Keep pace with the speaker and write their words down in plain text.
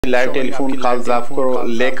Live telephone calls आपको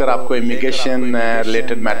लेकर आपको इमिग्रेशन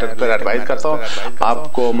रिलेटेड मैटर पर एडवाइस करता हूँ,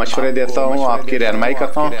 आपको मशवरे देता हूँ, आपकी रहनुमाई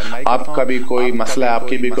करता हूँ। आपका भी कोई मसला है,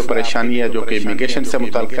 आपकी भी कोई परेशानी है जो कि इमिग्रेशन से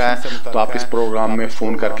मुतल्लिक़ है, तो आप इस प्रोग्राम में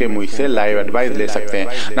फ़ोन करके मुझसे लाइव एडवाइस ले सकते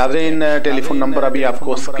हैं। नाज़रीन, टेलीफोन नंबर अभी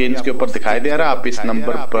आपको स्क्रीन के ऊपर दिखाई दे रहा है, आप इस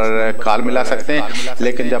नंबर पर कॉल मिला सकते हैं।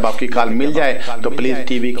 लेकिन जब आपकी कॉल मिल जाए तो प्लीज़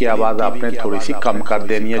टीवी की आवाज़ आपने थोड़ी सी कम कर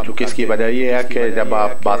देनी है, क्योंकि इसकी वजह ये है कि जब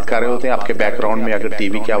आप बात कर रहे होते हैं आपके बैकग्राउंड में अगर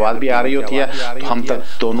टीवी की आवाज़ भी आ रही होती है तो हम तक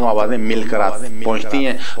दोनों आवाज़ें मिलकर पहुंचती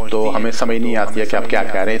हैं, तो हमें समझ नहीं आती है कि आप क्या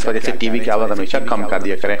कह रहे हैं। इस वजह से टीवी की आवाज़ हमेशा कम कर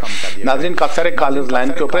दिया करें। नाज़रीन, काफ़ी सारे कॉलर्स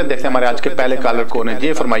लाइन के ऊपर, देखते हैं हमारे आज के पहले कॉलर कौन है।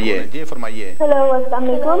 जी फरमाइए। हेलो, अस्सलाम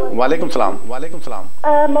वालेकुम। वालेकुम सलाम।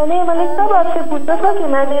 मैंने मलिक साहब आपसे पूछा था कि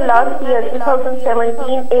मैंने लास्ट ईयर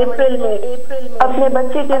 2017 अप्रैल में अपने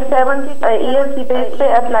बच्चे के 7th ईयर की बेस पे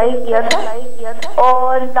अप्लाई किया था,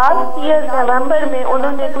 और लास्ट ईयर नवंबर में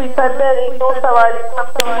उन्होंने कोई फर्दर 1-2 सवाल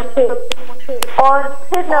पूछे, और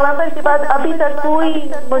फिर नवंबर के बाद अभी तक कोई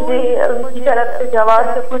मुझे उनकी तरफ से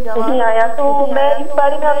जवाब से कुछ नहीं आया। तो मैं इस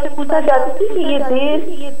बारे में आपसे पूछना चाहती थी कि ये देर,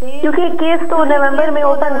 क्योंकि केस तो नवंबर में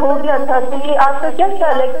ओपन हो गया था, तो ये आपका क्या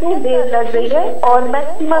ख्याल है, क्यों देर लग रही है और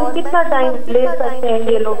मैक्सिमम कितना टाइम ले सकते हैं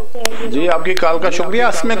ये लोग? जी, आपकी कॉल का शुक्रिया।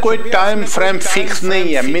 इसमें कोई टाइम फ्रेम फिक्स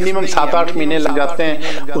नहीं है, मिनिमम 7-8 महीने लग जाते हैं,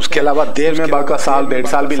 उसके अलावा देर में बार का साल 1.5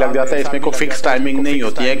 साल भी लग जाता है। इसमें कोई फिक्स टाइमिंग नहीं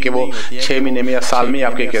होती है कि वो 6 महीने में या साल में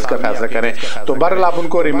आपके केस का फैसला करें। तो बहरहाल आप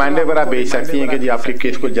उनको रिमाइंडर वगैरह भेज सकती हैं कि जी आपके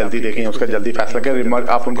केस को जल्दी देखें, उसका जल्दी फैसला करें।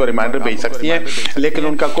 आप उनको रिमाइंडर भेज सकती हैं, लेकिन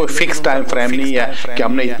उनका कोई फिक्स टाइम फ्रेम नहीं है कि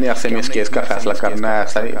हमने इतने अरसे में इस केस का फैसला करना है,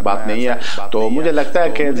 ऐसा बात नहीं है। तो मुझे लगता है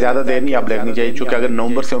कि ज़्यादा देर नहीं आप लगनी चाहिए, क्योंकि अगर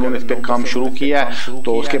नवंबर से उन्होंने इस पर काम शुरू किया है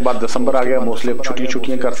तो उसके बाद दिसंबर आ गया, मोस्टली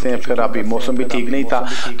छुट्टियाँ करते हैं, फिर अभी मौसम भी ठीक नहीं था,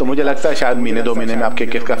 तो मुझे लगता है शायद 1-2 महीने में आपके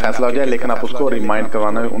केस का फैसला हो जाए। लेकिन आप उसको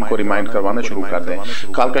उनको रिमाइंड करवाना शुरू कर दें।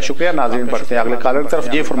 कॉल का शुक्रिया। नाज़रीन, पढ़ते हैं अगले कॉलर की तरफ।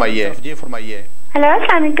 जी फरमाइए। हेलो,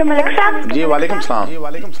 अस्सलाम वालेकुम मलिक साहब। जी वालेकुम सलाम।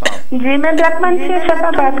 जी, मैं ब्लैकमन से शफा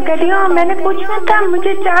बात कर रही हूँ। मैंने पूछना था,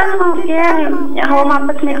 मुझे 4 हो गया होम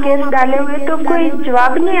आपस में केस डाले हुए, तो कोई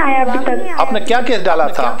जवाब नहीं आया अभी तक। आपने क्या केस डाला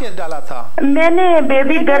था? मैंने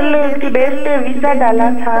बेबी गर्ल की बेस पे वीजा डाला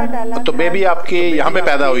था। तो बेबी आपकी यहाँ पे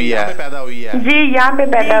पैदा हुई है? जी, यहाँ पे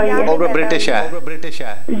पैदा हुई है। और वो ब्रिटिश है?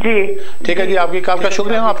 जी ठीक है जी, आपकी कॉल का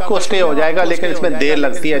शुक्रिया। आपको स्टे हो जाएगा, लेकिन इसमें देर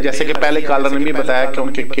लगती है। जैसे कि पहले कॉलर ने भी बताया कि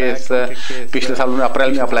उनके केस पिछले साल उन्होंने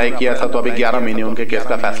अप्रैल में अप्लाई किया था, तो अभी 11 महीने उनके केस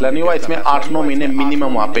का फैसला नहीं हुआ। इसमें 8-9 महीने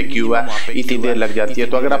मिनिमम वहाँ पे क्यों है, इतनी देर लग जाती है।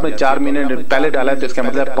 तो अगर आपने 4 महीने पहले डाला है तो इसका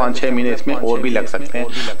मतलब 5-6 महीने इसमें और भी लग सकते हैं,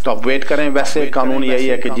 तो आप वेट करें। वैसे कानून यही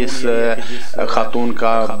है कि जिस खातून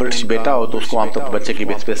का ब्रिटिश बेटा हो तो उसको आमतौर पर बच्चे की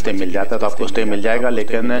बेस पे स्टे मिल जाता है, तो आपको स्टे मिल जाएगा,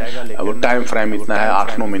 लेकिन वो टाइम फ्रेम इतना है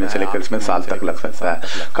 8-9 महीने से लेकर इसमें साल तक लग सकता है।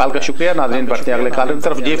 कॉल का शुक्रिया। नाज़रीन, बढ़ते हैं अगले कॉलर की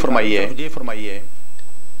तरफ। जी फरमाइए।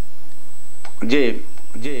 जी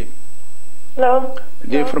हेलो,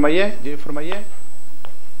 जी फरमाइए।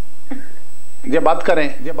 जी बात करें।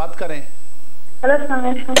 हेलो, अस्सलाम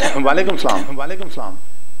वालेकुम। वालेकुम सलाम।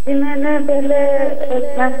 जी, मैंने पहले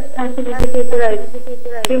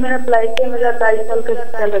मैंने अप्लाई किया, मेरा 22 साल का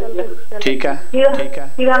वीजा लग गया। ठीक है।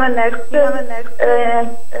 फिर मैं नेक्स्ट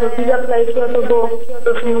वीजा अप्लाई किया तो वो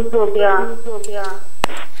रिफ्यूज हो गया।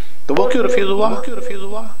 तो वो क्यों रिफ्यूज हुआ?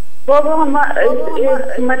 वो हम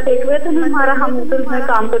टेक हुए थे ना हमारा, हम उसमें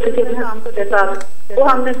काम करते थे अपने साथ, वो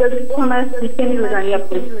हमने गलती से हमें सीटें नहीं लगाई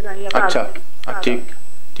अपनी। अच्छा, ठीक।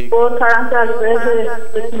 वो 18 साल फिर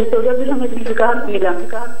हमें निकाह मिला।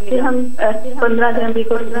 फिर हम 15 जनवरी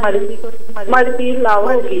को हमारी फीस लाओ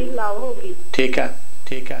होगी। ठीक है।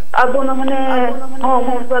 अब उन्होंने होम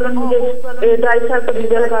वालों ने मुझे 2.5 साल का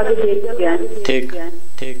वीजा लगा के दे दिया है।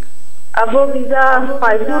 ठीक। अब वो वीजा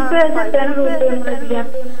 5 रुपए से 10 रुपए में दिया।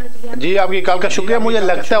 जी, आपकी कॉल का शुक्रिया। मुझे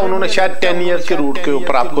लगता है उन्होंने शायद 10 ईयर्स के रूट के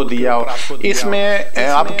ऊपर आपको दिया हो। इसमें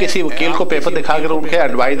आप किसी वकील को पेपर दिखाकर उनके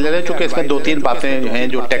एडवाइस ले लें, क्योंकि इसमें 2-3 बातें हैं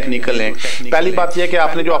जो टेक्निकल हैं। पहली बात यह कि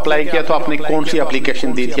आपने जो अप्लाई किया तो आपने कौन सी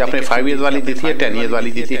एप्लीकेशन दी थी? आपने 5 ईयर्स वाली दी थी या 10 ईयर्स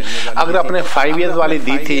वाली दी थी? अगर आपने 5 ईयर्स वाली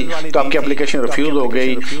दी थी तो आपकी एप्लीकेशन रिफ्यूज हो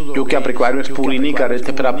गई, क्योंकि आप रिक्वायरमेंट्स पूरी नहीं कर रहे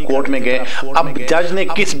थे। फिर आप कोर्ट में गए। अब जज ने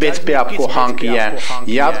किस बेस पे आपको हाँ किया है?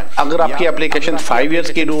 या अगर आपकी एप्लीकेशन 5 ईयर्स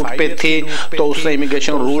की रूट पे थी तो उसने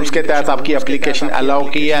इमिग्रेशन रूल्स के तहत आपकी एप्लीकेशन अलाउ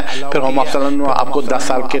की है, फिर होम अफसर ने आपको 10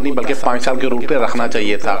 साल के नहीं बल्कि 5 साल के रूट पे रखना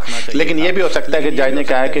चाहिए था। लेकिन ये भी हो सकता है कि जज ने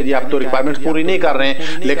कहा है कि जी आप तो रिक्वायरमेंट्स पूरी नहीं कर रहे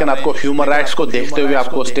हैं, लेकिन आपको ह्यूमन राइट्स को देखते हुए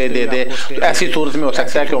आपको स्टे दे दे। तो ऐसी सूरत में हो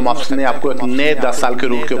सकता है कि होम अफसर ने आपको एक नए 10 साल के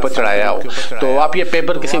रूट के ऊपर चढ़ाया हो। तो आप ये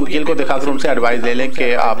पेपर किसी वकील को दिखाकर उनसे एडवाइस ले लें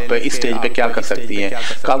कि आप इस स्टेज पे क्या कर सकती हैं।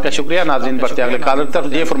 कॉल का शुक्रिया। नाज़रीन, बढ़ते अगले कॉलर की तरफ।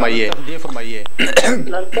 जी फरमाइए।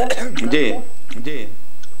 जी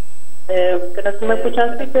मैं पूछा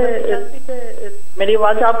मेरी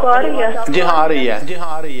आवाज आपको आ रही है? जी हाँ आ रही है, जी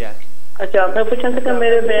हाँ आ रही है। अच्छा, मैं पूछना था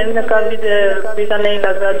मेरे बहन का भी वीजा नहीं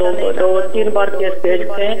लगा, दो तीन बार केस भेज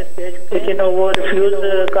चुके हैं, लेकिन वो रिफ्यूज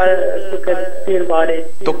कर 3 बार है।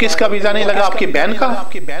 तो किसका वीजा नहीं लगा? आपकी बहन का?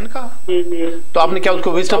 आपकी बहन का? जी जी। तो आपने क्या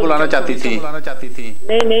उसको विजिटर बुलाना चाहती थी?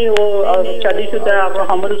 नहीं नहीं, वो शादीशुदा है, आपको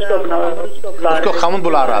हम उसको खामद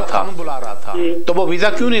बुला रहा था। तो वो वीजा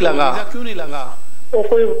क्यों नहीं लगा? वो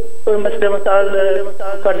कोई मसले मसाल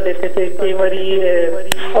कर देते थे, कई बार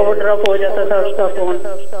ओवरड्राफ्ट हो जाता था उसका फोन,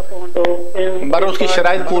 तो पर उसकी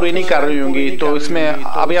शराइत पूरी नहीं कर रही होंगी। तो इसमें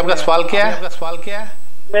अभी आपका सवाल क्या है?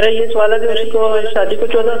 मेरा ये सवाल है कि उसको शादी को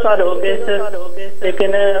 14 साल हो गए,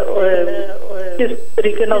 लेकिन किस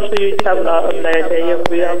तरीके से उसको ये लाया चाहिए?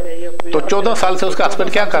 तो 14 साल से उसका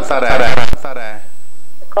हस्बैंड क्या करता रहा है?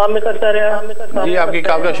 काम में करता रहा। जी आपकी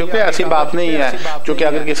काम का शुक्रिया। ऐसी बात नहीं है, क्योंकि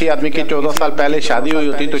अगर किसी आदमी की 14 साल पहले शादी हुई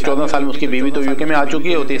होती तो 14 साल में उसकी बीवी तो यूके में आ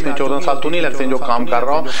चुकी होती। इसमें 14 साल तो नहीं लगते जो काम कर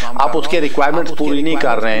रहा हो। आप उसके रिक्वायरमेंट्स पूरी नहीं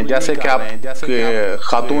कर रहे हैं। जैसे कि आप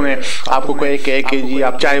खातून है, आपको कोई कहे कि जी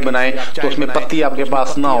आप चाय बनाएं तो उसमें पत्ती आपके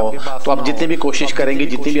पास ना हो, तो आप जितनी भी कोशिश करेंगे,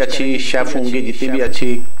 जितनी भी अच्छी शेफ होंगी, जितनी भी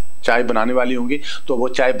अच्छी चाय बनाने वाली होंगी, तो वो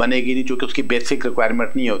चाय बनेगी नहीं, क्योंकि उसकी बेसिक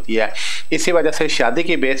रिक्वायरमेंट नहीं होती है। इसी वजह से शादी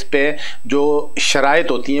के बेस पे जो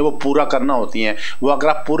शराइत होती हैं वो पूरा करना होती हैं। वो अगर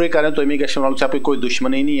आप पूरे करें तो इमिग्रेशन वालों से आपकी कोई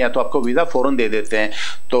दुश्मनी नहीं है, तो आपको वीज़ा फ़ौरन दे देते हैं।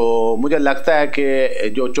 तो मुझे लगता है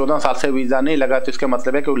कि जो 14 साल से वीज़ा नहीं लगा तो इसका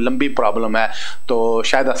मतलब है कि वो लंबी प्रॉब्लम है। तो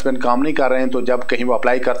शायद हस्बैंड काम नहीं कर रहे हैं, तो जब कहीं वो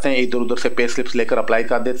अप्लाई करते हैं इधर उधर से पे स्लिप्स लेकर अप्लाई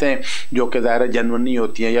कर देते हैं, जो कि ज़ाहिर जेन्युइन नहीं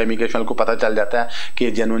होती हैं, या इमिग्रेशन वालों को पता चल जाता है कि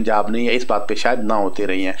ये जेन्युइन जॉब नहीं है। इस बात पर शायद ना होती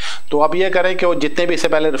रही हैं। तो अब ये करें कि वो जितने भी इससे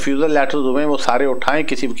पहले रिफ्यूज़ल लेटर्स हुए हैं वो सारे उठाएं,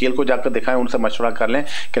 किसी वकील को जाकर दिखाएं, उनसे मशवरा कर लें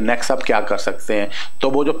कि नेक्स्ट आप क्या कर सकते हैं। तो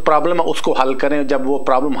वो जो प्रॉब्लम है उसको हल करें। जब वो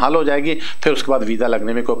प्रॉब्लम हल हो जाएगी फिर उसके बाद वीज़ा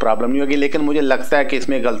लगने में कोई प्रॉब्लम नहीं होगी। लेकिन मुझे लगता है कि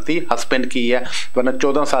इसमें गलती हस्बैंड की है, वरना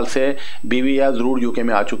 14 साल से बीवी या ज़रूर यूके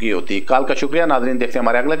में आ चुकी होती। कॉल का शुक्रिया। नाज़रीन देखते हैं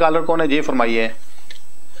हमारे अगले कॉलर कौन है। जी फरमाइए।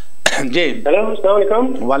 जी हेलो, अस्सलाम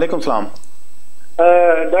वालेकुम। वालेकुम सलाम।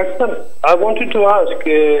 Doctor, I wanted to ask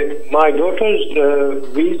my daughter's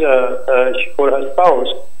visa for her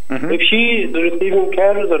spouse. If she is receiving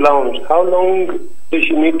carers allowance, how long does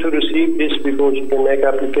she need to receive this before she can make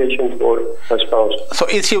application for her spouse?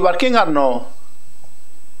 So is she working or no?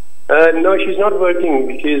 No, she's not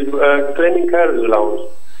working. She's claiming carers allowance.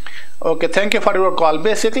 Okay, thank you for your call.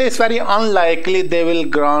 Basically, it's very unlikely they will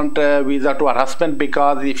grant a visa to her husband,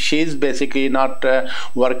 because if she's basically not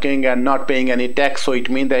working and not paying any tax, so it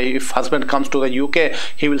means that if husband comes to the UK,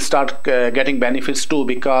 he will start getting benefits too,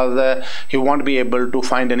 because he won't be able to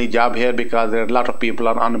find any job here, because there are a lot of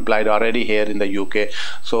people are unemployed already here in the UK.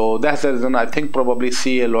 So that's the reason I think probably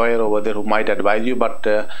see a lawyer over there who might advise you,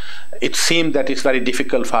 but it seems that it's very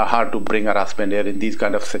difficult for her to bring her husband here in these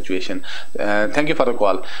kind of situation. Thank you for the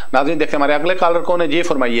call. Now देखते हमारे अगले collar कौन है। जी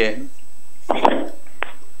फरमाइए।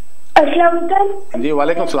 अस्सलाम वालेकुम। जी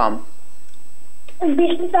वालेकुम सलाम।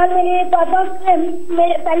 20 साल मेरे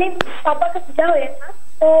पहले पापा का वीजा हुआ था,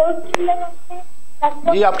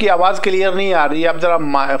 तो जी आपकी आवाज क्लियर नहीं आ रही है, आप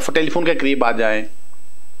जरा टेलीफोन के करीब आ जाएं।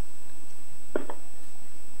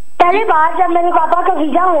 पहले बार जब मेरे पापा का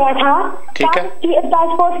वीजा हुआ था, ठीक है,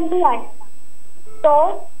 पासपोर्ट नहीं आया, तो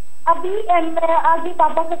अभी आगे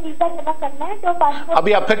पापा का वीजा जमा करना है, तो पासपोर्ट।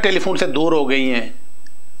 अभी आप फिर टेलीफोन से दूर हो गई हैं।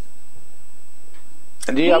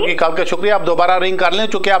 जी आपकी कॉल का शुक्रिया। आप दोबारा रिंग कर लें,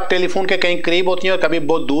 चूंकि आप टेलीफोन के कहीं करीब होती हैं और कभी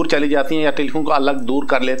बहुत दूर चली जाती हैं, या टेलीफोन को अलग दूर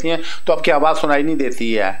कर लेती हैं, तो आपकी आवाज़ सुनाई नहीं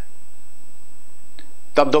देती है।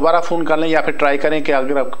 तो आप दोबारा फ़ोन कर लें, या फिर ट्राई करें कि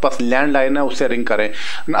अगर आपके पास लैंड लाइन है उससे रिंग करें।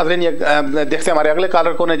 नाज़रीन देखते हैं हमारे अगले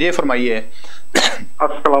कॉलर कौन है। जी फरमाइए।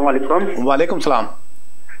 अस्सलाम वालेकुम। वालेकुम सलाम।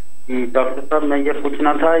 डॉक्टर साहब, मैं ये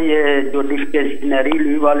पूछना था, ये जो डिस्क्रिशनरी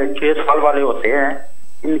लीव वाले 6 साल वाले होते हैं,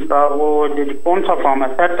 इनका वो कौन सा फॉर्म है,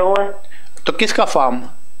 सेट हुआ है? तो किसका फॉर्म?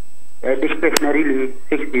 डिस्क्रिशनरी लीव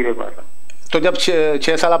 6 वाला। तो जब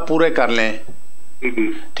 6 साल आप पूरे कर लें,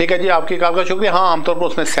 ठीक है जी, आपकी कॉल का शुक्रिया। हाँ, आमतौर पर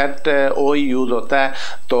उसमें सेट ओ ही यूज़ होता है,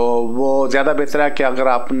 तो वो ज़्यादा बेहतर है कि अगर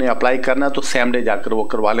आपने अप्लाई करना है तो सेम डे जाकर वो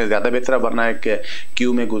करवा लें, ज़्यादा बेहतर है। वरना एक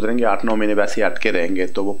क्यू में गुजरेंगे, 8-9 महीने वैसे ही अटके रहेंगे।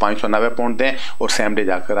 तो वो 590 पाउंड दें और सेम डे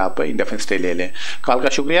जाकर आप इंडेफिनिट स्टे ले लें। कॉल का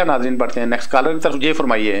शुक्रिया। नाज़रीन बढ़ते हैं नेक्स्ट कॉलर की तरफ। जी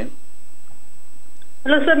फरमाइए।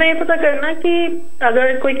 हेलो सर, मैं ये पता करना कि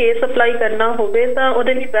अगर कोई केस अप्लाई करना होवे तो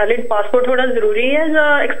ਉਹਦੇ ਲਈ वैलिड पासपोर्ट थोड़ा जरूरी है या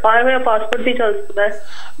एक्सपायर होया पासपोर्ट भी चल सकता है?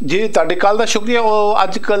 जी ਤੁਹਾਡੀ ਕਾਲ ਦਾ ਸ਼ੁਕਰੀਆ। ਉਹ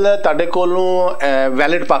ਅੱਜ ਕੱਲ ਤੁਹਾਡੇ ਕੋਲੋਂ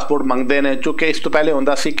ਵੈਲਿਡ ਪਾਸਪੋਰਟ ਮੰਗਦੇ ਨੇ, ਕਿਉਂਕਿ ਇਸ ਤੋਂ ਪਹਿਲੇ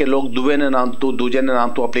ਹੁੰਦਾ ਸੀ ਕਿ ਲੋਕ ਦੂਏ ਦੇ ਨਾਮ ਤੋਂ ਦੂਜੇ ਦੇ ਨਾਮ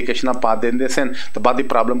ਤੋਂ ਐਪਲੀਕੇਸ਼ਨਾਂ ਪਾ ਦਿੰਦੇ ਸਨ, ਤਾਂ ਬਾਅਦ ਦੀ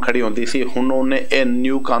ਪ੍ਰੋਬਲਮ ਖੜੀ ਹੁੰਦੀ ਸੀ। ਹੁਣ ਉਹਨੇ ਇਹ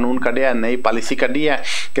ਨਿਊ ਕਾਨੂੰਨ ਕੱਢਿਆ, ਨਈ ਪਾਲਿਸੀ ਕੱਢੀ ਹੈ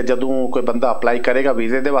ਕਿ ਜਦੋਂ ਕੋਈ ਬੰਦਾ ਅਪਲਾਈ ਕਰੇਗਾ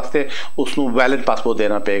ਵੀਜ਼ੇ ਦੇ ਵਾਸਤੇ ਉਸ ਨੂੰ ਵੈਲਿਡ ਪਾਸਪੋਰਟ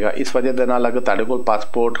ਦੇਣਾ ਪਏਗਾ। ਇਸ ਵਜ੍ਹਾ ਦੇ ਨਾਲ ਅਗਰ ਤੁਹਾਡੇ ਕੋਲ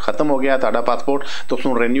ਪਾਸਪੋਰਟ ਖਤਮ ਹੋ ਗਿਆ ਤੁਹਾਡਾ ਪਾਸਪੋਰਟ, तो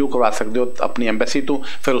उसको रिन्यू करवा सकते हो अपनी एम्बेसी तो,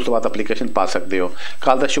 फिर उसके बाद एप्लीकेशन पा सकते हो।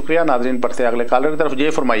 कॉल का शुक्रिया। नाज़रीन बढ़ते अगले कॉलर की तरफ। ये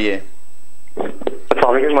फरमाइए।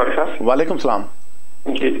 वालेकुम सलाम।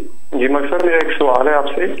 जी मकसद मेरा एक सवाल है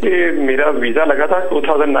आपसे कि मेरा वीजा लगा था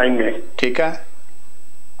 2009 में। ठीक है।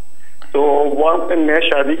 तो वहाँ पे मैं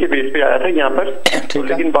शादी के बेस पे आया था यहाँ पर, तो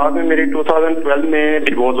लेकिन बाद में मेरी 2012 में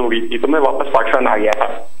डिवोर्स हो गई थी, तो मैं वापस पाकिस्तान आ गया था।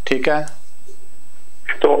 ठीक है।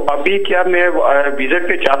 तो अभी क्या मैं विजिट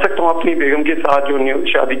पे जा सकता हूँ अपनी बेगम के साथ, जो न्यू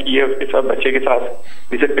शादी की है उसके साथ, बच्चे के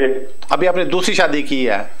साथ विजिट पे? अभी आपने दूसरी शादी की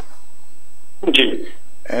है? जी।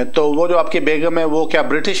 तो वो जो आपकी बेगम है वो क्या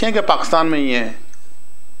ब्रिटिश है कि पाकिस्तान में ही है?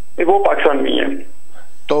 वो पाकिस्तान में ही है।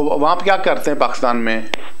 तो वहाँ पे क्या करते हैं पाकिस्तान में?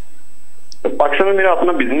 तो पाकिस्तान में मेरा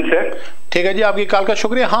अपना बिजनेस है। ठीक है जी, आपकी कॉल का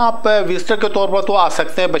शुक्रिया। हाँ, आप विजिटर के तौर पर तो आ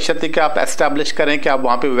सकते हैं, बशर्ते कि आप एस्टैब्लिश करें कि आप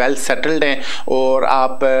वहाँ पे वेल सेटल्ड हैं और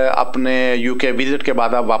आप अपने यूके विजिट के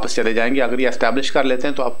बाद आप वापस चले जाएंगे। अगर ये एस्टैब्लिश कर लेते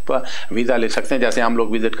हैं तो आप वीज़ा ले सकते हैं, जैसे हम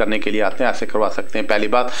लोग विजिट करने के लिए आते हैं ऐसे करवा सकते हैं, पहली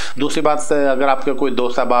बात। दूसरी बात, अगर आपके कोई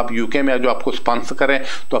दोस्त साहब आप यूके में जो आपको स्पॉन्सर करें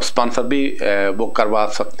तो आप स्पॉन्सर भी वो करवा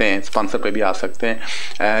सकते हैं, स्पॉन्सर पर भी आ सकते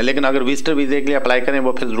हैं। लेकिन अगर विजिटर वीज़े के लिए अप्लाई करें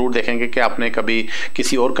वो फिर ज़रूर देखेंगे कि आपने कभी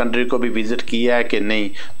किसी और कंट्री को भी विजिट किया है कि नहीं।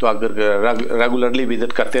 तो अगर रेगुलरली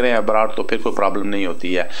विजिट करते रहे अब्रॉड तो फिर कोई प्रॉब्लम नहीं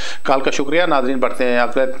होती है। कॉल का शुक्रिया। नाज़रीन बढ़ते हैं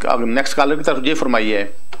आपके नेक्स्ट कॉलर की तरफ। ये फरमाइए।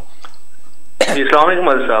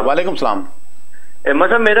 वालेकुम सलाम।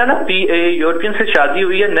 मतलब मेरा ना यूरोपियन से शादी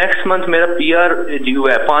हुई है, नेक्स्ट मंथ मेरा PR ड्यू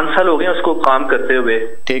है, 5 साल हो गए उसको काम करते हुए।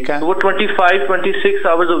 ठीक है। तो वो 25-26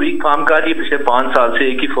 आवर्स अ वीक काम कर रही है पिछले 5 साल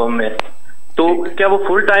से एक ही फर्म में। तो क्या वो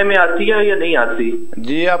फुल टाइम में आती है या नहीं आती?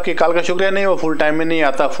 जी आपकी कॉल का शुक्रिया। नहीं, वो फुल टाइम में नहीं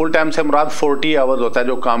आता। फुल टाइम से मुराद 40 आवर्स होता है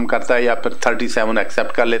जो काम करता है, या फिर 37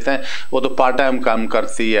 एक्सेप्ट कर लेते हैं, वो तो पार्ट टाइम काम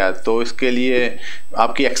करती है। तो इसके लिए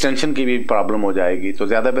आपकी एक्सटेंशन की भी प्रॉब्लम हो जाएगी। तो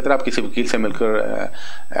ज़्यादा बेहतर आप किसी वकील से मिलकर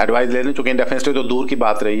एडवाइस ले लें, चूँकि इंडेफिनिटली तो दूर की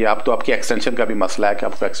बात रही है। आप तो आपकी एक्सटेंशन का भी मसला है कि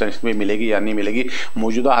आपको एक्सटेंशन भी मिलेगी या नहीं मिलेगी।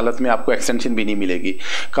 मौजूदा हालत में आपको एक्सटेंशन भी नहीं मिलेगी।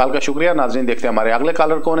 कॉल का शुक्रिया। नाज़रीन देखते हैं हमारे अगले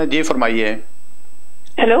कॉलर कौन है। जी फरमाइए।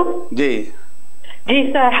 हेलो जी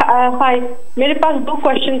सर, हाय। मेरे पास 2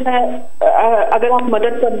 क्वेश्चन है, अगर आप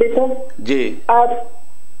मदद कर दे तो। जी।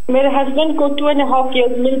 मेरे हस्बैंड को 2.5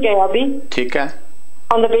 years मिल गया अभी। ठीक है।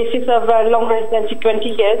 On the basis of long residency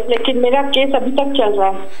 20 years, लेकिन मेरा केस अभी तक चल रहा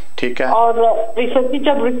है। ठीक है। और रिसेंटली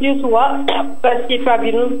जब रिफ्यूज हुआ फर्स्ट के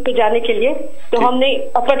ट्राइब्यूनल पे जाने के लिए, तो हमने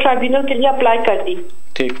अपर ट्राइब्यूनल के लिए अप्लाई कर दी।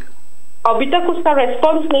 ठीक। अभी तक उसका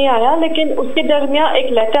रेस्पॉन्स नहीं आया, लेकिन उसके दरमियान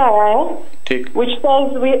एक लेटर आया है ठीक, which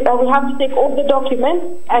says we have to take all the documents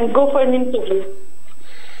and go for an interview।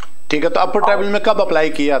 ठीक है। तो अपर ट्राइब्यूनल में कब अप्लाई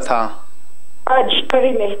किया था?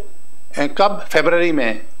 जनवरी में। कब? फरवरी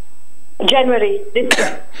में? जनवरी।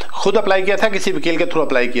 खुद अप्लाई किया था किसी वकील के थ्रू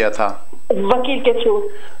अप्लाई किया था? वकील के थ्रू।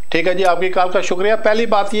 ठीक है जी, आपकी कॉल का शुक्रिया। पहली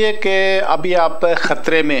बात ये कि अभी आप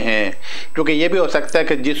खतरे में हैं, क्योंकि ये भी हो सकता है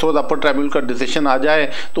कि जिस रोज़ अपर ट्राइब्यूनल का डिसीजन आ जाए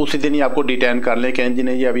तो उसी दिन ही आपको डिटेन कर लें कि जी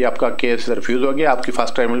नहीं जी अभी आपका केस रिफ्यूज़ हो गया, आपकी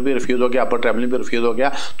फर्स्ट ट्राइब्यूनल भी रिफ्यूज़ हो गया, अपर ट्राइब्यूनल भी रिफ्यूज़ हो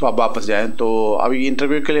गया, तो आप वापस जाएँ। तो अभी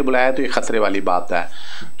इंटरव्यू के लिए बुलाया तो ये खतरे वाली बात है,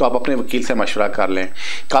 तो आप अपने वकील से मशवरा कर लें।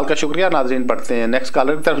 कॉल का शुक्रिया। नाज़रीन बढ़ते हैं नेक्स्ट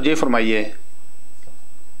कॉलर की तरफ। जी फरमाइए।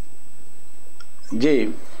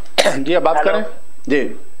 जी आप बात करें। जी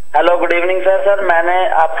हेलो, गुड इवनिंग सर। मैंने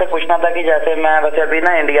आपसे पूछना था कि जैसे मैं वैसे अभी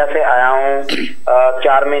ना इंडिया से आया हूँ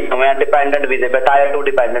 4 महीने हुए डिपेंडेंट वीजे पे, टायर 2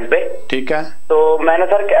 डिपेंडेंट पे। ठीक है। तो मैंने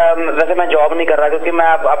सर वैसे मैं जॉब नहीं कर रहा क्योंकि मैं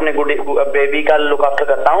अपने बेबी का लुक आफ्टर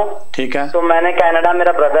करता हूँ। ठीक है। तो मैंने कनाडा,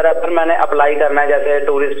 मेरा ब्रदर है, फिर मैंने अप्लाई करना है जैसे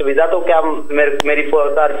टूरिस्ट वीजा, तो क्या मेरी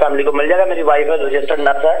सारी फैमिली को मिल जाएगा? मेरी वाइफ है, रजिस्टर्ड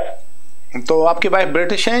नर्स है। तो आपकी वाइफ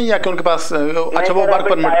ब्रिटिश हैं या कि उनके पास अच्छा वो वर्क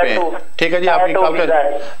परमिट पे है? ठीक है जी, आपकी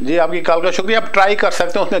कॉल का शुक्रिया। आप ट्राई कर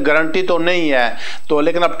सकते हैं, उसमें गारंटी तो नहीं है तो,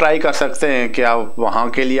 लेकिन आप ट्राई कर सकते हैं कि आप वहाँ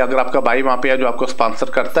के लिए, अगर आपका भाई वहाँ पे है जो आपको स्पॉन्सर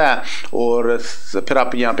करता है और फिर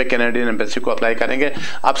आप यहाँ पे कैनेडियन एम्बेसी को अप्लाई करेंगे,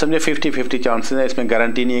 आप समझे 50-50 चांसेस है, इसमें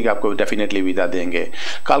गारंटी नहीं है कि आपको डेफिनेटली वीज़ा देंगे।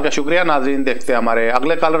 कॉल का शुक्रिया। नाज़रीन देखते हैं हमारे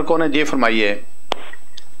अगले कॉलर कौन है। जी फरमाइए।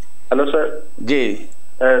 Hello sir. जी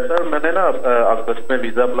सर, मैंने ना अगस्त में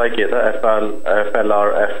वीजा अप्लाई किया था FLR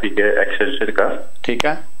FP के एक्सटेंशन का। ठीक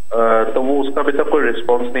है। तो वो उसका अभी तक कोई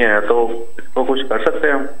रिस्पांस नहीं आया, तो इसको कुछ कर सकते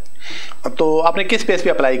हैं हम? तो आपने किस बेस पे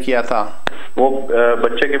अप्लाई किया था? वो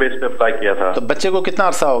बच्चे के बेस पे अप्लाई किया था। तो बच्चे को कितना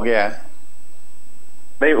अरसा हो गया है?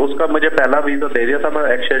 नहीं, उसका मुझे पहला वीजा दे दिया था, मैं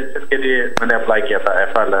एक्सटेंशन के लिए मैंने अप्लाई किया था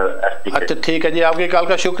FLR FP। अच्छा ठीक है जी, आपकी कॉल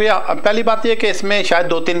का शुक्रिया। पहली बात ये कि इसमें शायद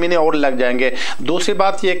 2-3 महीने और लग जाएंगे। दूसरी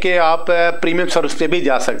बात ये कि आप प्रीमियम सर्विस पे भी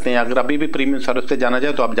जा सकते हैं, अगर अभी भी प्रीमियम सर्विस पे जाना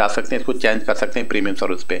चाहे तो आप जा सकते हैं, इसको चेंज कर सकते हैं प्रीमियम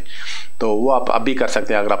सर्विस पे, तो वो आप अभी कर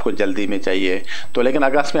सकते हैं अगर आपको जल्दी में चाहिए तो। लेकिन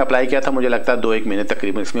अगस्त में अप्लाई किया था, मुझे लगता है 2-1 महीने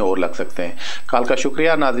तकरीबन इसमें और लग सकते हैं। कॉल का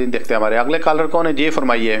शुक्रिया। नाज़रीन देखते हैं हमारे अगले कॉलर कौन है। जी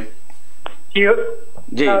फरमाइए।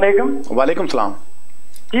 जी वालेकुम सलाम।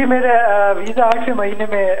 जी मेरा वीजा 8वें महीने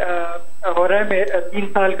में हो रहा है। मैं 3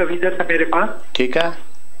 साल का वीजा था मेरे पास। ठीक है,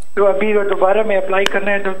 तो अभी दोबारा में अप्लाई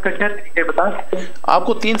करना है, तो उसका क्या तरीके बता सकते हैं?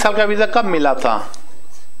 आपको 3 साल का वीजा कब मिला था?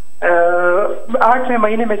 8वें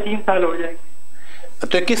महीने में 3 साल हो जाएंगे।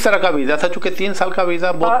 तो किस तरह का वीजा था? चूंकि 3 साल का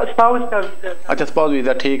वीजा स्पाउस का वीजा। अच्छा, स्पाउस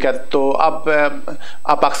वीजा, ठीक है। तो आप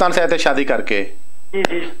पाकिस्तान से आए थे शादी करके? जी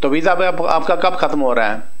जी। तो वीजा आपका कब खत्म हो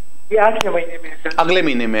रहा है? ये 8वें महीने में। अगले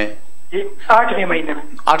महीने में? जी 8वें महीने में।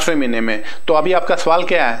 8वें महीने में। तो अभी आपका सवाल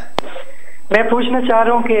क्या है? मैं पूछना चाह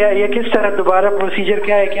रहा हूँ कि ये किस तरह दोबारा प्रोसीजर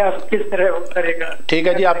क्या है, क्या किस तरह करेगा? ठीक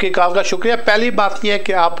है जी, आपकी कॉल का शुक्रिया। पहली बात यह है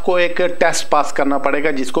कि आपको एक टेस्ट पास करना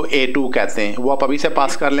पड़ेगा जिसको A2 कहते हैं, वो आप अभी से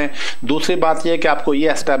पास कर लें। दूसरी बात यह है कि आपको ये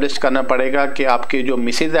एस्टेब्लिश करना पड़ेगा कि आपके जो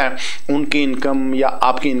मिसेज है उनकी इनकम या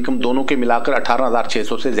आपकी इनकम दोनों के मिलाकर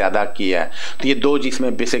 18,600 से ज़्यादा की है। तो ये 2 जिसमें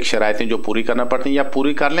बेसिक शराइतें जो पूरी करना पड़ती हैं, या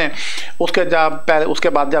पूरी कर लें। उसके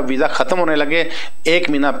बाद जब वीज़ा ख़त्म होने लगे 1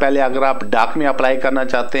 महीना पहले अगर आप डाक में अप्लाई करना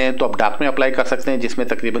चाहते हैं तो आप डाक में अप्लाई कर सकते हैं, जिसमें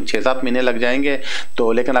तकरीबन 6-7 महीने लग जाएंगे।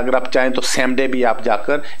 तो लेकिन अगर आप चाहें तो सेम डे भी आप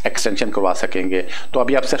जाकर एक्सटेंशन करवा सकेंगे। तो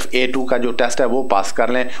अभी आप सिर्फ A2 का जो टेस्ट है वो पास कर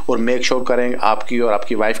लें और मेक श्योर करें आपकी और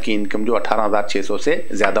आपकी वाइफ की इनकम जो 18,600 से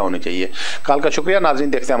ज़्यादा होनी चाहिए। कॉल का शुक्रिया। नाज़रीन,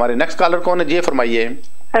 देखते हैं हमारे नेक्स्ट कॉलर कौन है। जी फरमाइए।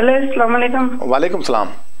 हेलो, अस्सलाम वालेकुम। वालेकुम सलाम।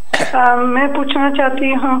 मैं पूछना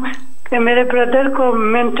चाहती हूँ कि मेरे ब्रदर को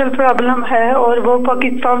मेंटल प्रॉब्लम है और वो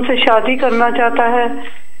पाकिस्तान से शादी करना चाहता है,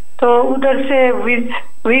 तो उधर से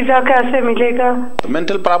वीजा कैसे मिलेगा?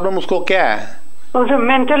 मेंटल प्रॉब्लम उसको क्या है? उसे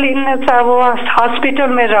मेंटल इलनेस है, वो हॉस्पिटल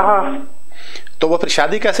में रहा। तो वो फिर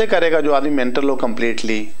शादी कैसे करेगा जो आदमी मेंटल हो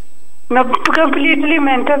कम्प्लीटली? कम्प्लीटली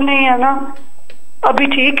मेंटल नहीं है ना, अभी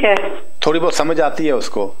ठीक है, थोड़ी बहुत समझ आती है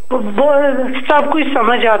उसको, वो सब कुछ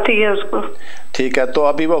समझ आती है उसको। ठीक है, तो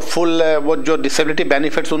अभी वो फुल वो जो डिसेबिलिटी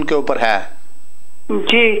बेनिफिट्स उनके ऊपर है?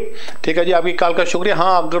 जी ठीक है जी, आपकी कॉल का शुक्रिया।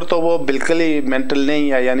 हाँ, अगर तो वो बिल्कुल ही मेंटल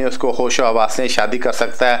नहीं है, यानी उसको होश व हवास से शादी कर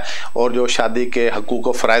सकता है और जो शादी के हकूक़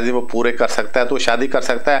व फ़राइज़ वो पूरे कर सकता है तो शादी कर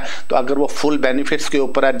सकता है। तो अगर वो फुल बेनिफिट्स के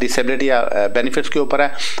ऊपर है, डिसेबिलिटी या बेनिफिट्स के ऊपर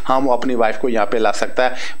है, हाँ वो अपनी वाइफ को यहाँ पे ला सकता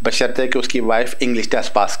है, बशर्ते कि उसकी वाइफ इंग्लिश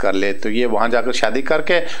टेस्ट पास कर ले। तो ये वहाँ जाकर शादी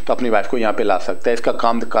करके तो अपनी वाइफ को यहाँ पे ला सकता है। इसका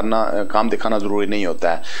काम दिखाना ज़रूरी नहीं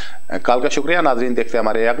होता है। कॉल का शुक्रिया। नाज़रीन, देखते हैं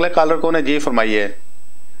हमारे अगले कॉलर कौन है। जी फरमाइए।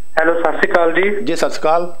 ਹੈਲੋ, ਸਤਿ ਸ਼੍ਰੀ ਅਕਾਲ ਜੀ। ਜੀ ਸਤਿ ਸ਼੍ਰੀ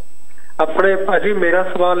ਅਕਾਲ। ਆਪਣੇ ਭਾਜੀ ਮੇਰਾ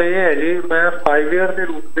ਸਵਾਲ ਇਹ ਹੈ ਜੀ, ਮੈਂ 5 ਇਅਰ ਦੇ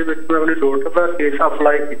ਰੂਟ ਦੇ ਵਿੱਚ ਮੈਂ ਆਪਣੀ ਡਾਟਰ ਦਾ ਕੇਸ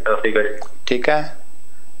ਅਪਲਾਈ ਕੀਤਾ ਸੀਗਾ ਜੀ। ਠੀਕ ਹੈ।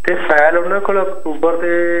 ਤੇ ਫਾਈਲ ਉਹਨਾਂ ਕੋਲ ਅਕਤੂਬਰ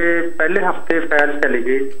ਦੇ ਪਹਿਲੇ ਹਫਤੇ ਫਾਈਲ ਚਲੀ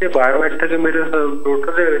ਗਈ ਤੇ ਬਾਇਓਮੈਟ੍ਰਿਕ ਮੇਰੇ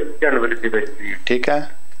ਡਾਟਰ ਦੇ ਜਨਵਰੀ ਦੇ ਵਿੱਚ ਜੀ। ਠੀਕ ਹੈ।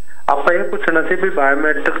 ਆਪਾਂ ਇਹ ਪੁੱਛਣਾ ਸੀ ਵੀ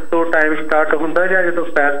ਬਾਇਓਮੈਟ੍ਰਿਕ ਤੋਂ ਟਾਈਮ ਸਟਾਰਟ ਹੁੰਦਾ ਜਾਂ ਜਦੋਂ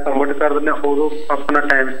ਫਾਈਲ ਸਬਮਿਟ ਕਰ ਦਿੰਦੇ ਉਦੋਂ ਆਪਣਾ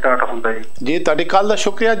ਟਾਈਮ ਸਟਾਰਟ ਹੁੰਦਾ ਜੀ? ਜੀ ਤੁਹਾਡੀ ਕੱਲ ਦਾ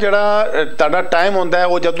ਸ਼ੁਕਰੀਆ। ਜਿਹੜਾ ਤੁਹਾਡਾ ਟਾਈਮ ਹੁੰਦਾ ਹੈ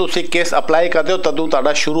ਉਹ ਜਦੋਂ ਤੁਸੀਂ ਕੇਸ ਅਪਲਾਈ ਕਰਦੇ ਹੋ ਤਦੋਂ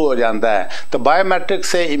ਤੁਹਾਡਾ ਸ਼ੁਰੂ ਹੋ ਜਾਂਦਾ ਹੈ। ਤਾਂ ਬਾਇਓਮੈਟ੍ਰਿਕ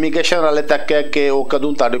ਸੇ ਇਮੀਗ੍ਰੇਸ਼ਨ ਵਾਲੇ ਤੱਕ ਹੈ ਕਿ ਉਹ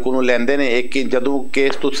ਕਦੋਂ ਤੁਹਾਡੇ ਕੋਲੋਂ ਲੈਂਦੇ ਨੇ। ਇੱਕ ਜਦੋਂ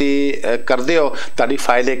ਕੇਸ ਤੁਸੀਂ ਕਰਦੇ ਹੋ ਤੁਹਾਡੀ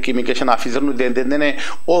ਫਾਈਲ ਇੱਕ ਇਮੀਗ੍ਰੇਸ਼ਨ ਆਫੀਸਰ ਨੂੰ ਦੇ ਦਿੰਦੇ ਨੇ,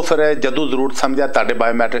 ਉਹ ਫਿਰ ਜਦੋਂ ਜ਼ਰੂਰਤ ਸਮਝਿਆ ਤੁਹਾਡੇ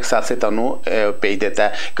ਬਾਇਓਮੈਟ੍ਰਿਕਸ ਵਾਸਤੇ ਤੁਹਾਨੂੰ ਭੇਜ ਦਿੱਤਾ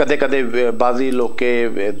ਹੈ। ਕਦੇ ਕਦੇ ਬਾਜ਼ੀ ਲੋਕੇ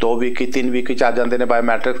 2 ਵੀਕ 3 ਵੀਕ ਚ ਆ ਜਾਂਦੇ ਨੇ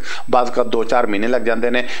ਬਾਇਓਮੈਟ੍ਰਿਕ, ਬਾਜ਼ का 2-4 महीने लग जाते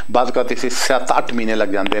हैं, बाज़ का 7-8 महीने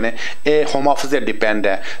लग जाते हैं। ये होम ऑफिस से डिपेंड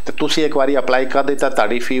है। तो तुसी एक बारी अप्लाई कर दिता,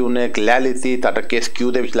 ताड़ी फी उन्हें लै लीती, ताड़ा केस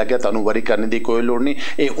क्यू दे विच लग गया, तुहानूं वरी करने की कोई लोड़ नहीं।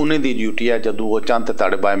 ये उन्हें दी ड्यूटी है जदों वो चाहन ते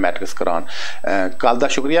ताड़े बायोमैट्रिक्स करान। कॉल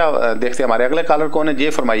दा शुक्रिया। देखते हैं हमारे अगले कॉलर कौन है।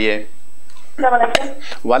 जी फरमाइए।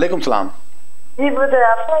 वालेकुम सलाम। जी brother,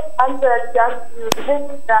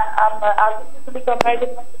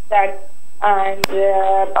 and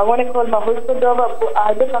I want to call my husband over.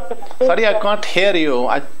 I look after my sister. Sorry, I can't hear you.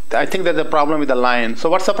 I think there's a problem with the line. So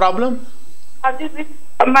what's the problem? I'm just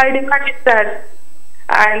married in Pakistan,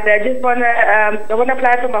 and I just want to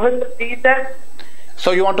apply for my husband's visa.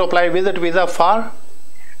 So you want to apply visit visa for?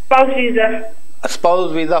 Spouse visa. A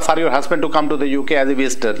spouse visa for your husband to come to the UK as a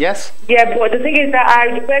visitor, yes? Yeah, but the thing is that I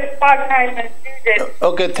work part-time and student.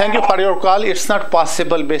 Okay, thank you for your call. It's not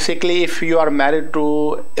possible. Basically, if you are married to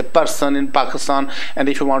a person in Pakistan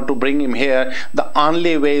and if you want to bring him here, the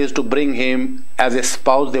only way is to bring him as a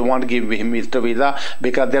spouse. They won't give him visitor visa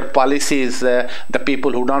because their policy is the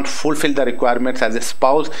people who don't fulfill the requirements as a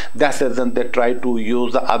spouse, that's the reason they try to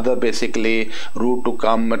use the other basically route to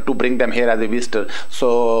come to bring them here as a visitor.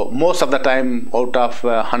 So most of the time, out of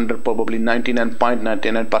 100, probably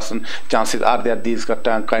 99.99% chances are that these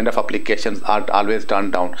kind of applications are always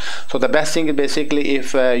turned down. So the best thing is basically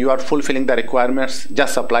if you are fulfilling the requirements,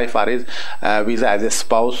 just apply for his visa as a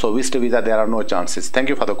spouse. So visitor visa there are no chances.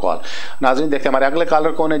 Thank you for the call. नाज़रीन, देखते हमारे अगले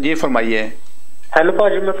collar कौन है। जी फरमाइए। Hello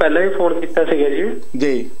भाजी, मैं पहले ही फोन किया सीगा जी।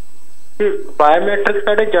 जी बायोमैट्रिक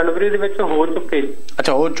साडे जनवरी ਦੇ ਵਿੱਚ ਹੋ ਚੁੱਕੇ।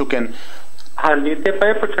 अच्छा, हो चुके हैं। हाँ जी, ते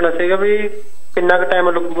मैं पूछना सीगा भी ਕਿੰਨਾ ਕੁ ਟਾਈਮ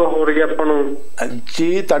ਲੱਗੂਗਾ ਹੋਰ ਜੀ ਆਪਾਂ ਨੂੰ?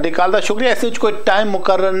 ਜੀ ਤੁਹਾਡੀ ਕਾਲ ਦਾ ਸ਼ੁਕਰੀਆ। ਇਸ ਵਿੱਚ ਕੋਈ ਟਾਈਮ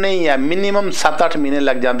ਮੁਕਰਰ ਨਹੀਂ ਹੈ, ਮਿਨੀਮਮ 7-8 ਮਹੀਨੇ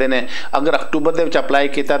ਲੱਗ ਜਾਂਦੇ ਨੇ। ਅਗਰ ਅਕਤੂਬਰ ਦੇ ਵਿੱਚ ਅਪਲਾਈ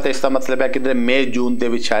ਕੀਤਾ ਤਾਂ ਇਸ ਦਾ ਮਤਲਬ ਹੈ ਕਿ ਮਈ ਜੂਨ ਦੇ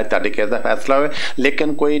ਵਿੱਚ ਸ਼ਾਇਦ ਤੁਹਾਡੇ ਕੇਸ ਦਾ ਫੈਸਲਾ ਹੋਵੇ,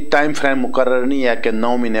 ਲੇਕਿਨ ਕੋਈ ਟਾਈਮ ਫਰੇਮ ਮੁਕਰਰ नहीं है कि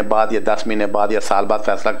 9 महीने बाद या 10 महीने बाद या साल बाद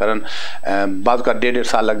फैसला करन। बाद का 1.5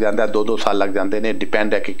 साल लग जाता है, 2 साल लग जाते हैं। डिपेंड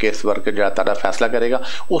है कि केस वर्कर जो ताड़ा फैसला करेगा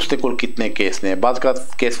उसके कोल कितने केस ने। बाद का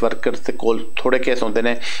केस वर्कर के कोल थोड़े केस होंगे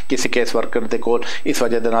ने, किसी केस वर्कर के कोल इस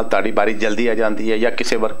वजह के नाल ताड़ी बारी जल्दी आ जाती है, या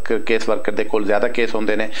किसी केस वर्कर के कोल ज़्यादा केस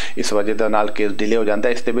होंगे ने, इस वजह के नाल केस डिले हो जाता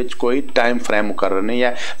है। इस विच कोई टाइम फ्रेम मुकर्रर नहीं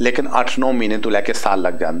है, लेकिन 8-9 महीने तो लैके साल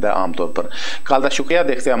लग जाता है आमतौर पर। कॉल का शुक्रिया।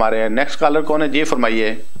 देखते हैं हमारे नेक्स्ट कॉलर कौन है जी, फरमाइए।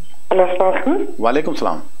 वालेकुम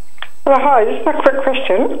सलाम। Hi, just a quick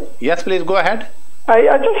question. Yes, please go ahead. I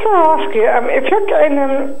just want to ask you, if you're getting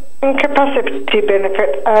an incapacity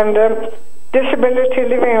benefit and disability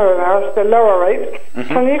living allowance, the lower rate,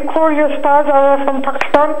 can you call your spouse from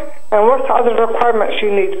Pakistan? And what other requirements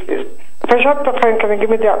you need? If I shut the phone, can you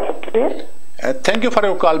give me the answer, please? Thank you for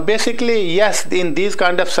your call. Basically, yes, in these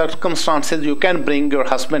kind of circumstances, you can bring your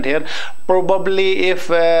husband here. Probably if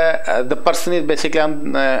the person is basically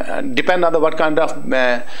depend on what kind of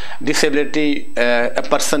disability a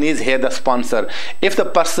person is here, the sponsor. If the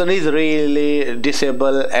person is really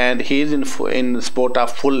disabled and he is in support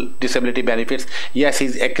of full disability benefits, yes,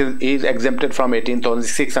 he's exempted from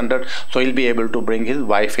 18,600, so he'll be able to bring his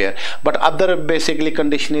wife here. But other basically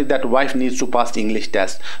condition is that wife needs to pass English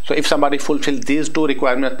test. So if somebody fulfills these 2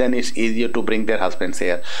 requirements, then it's easier to bring their husbands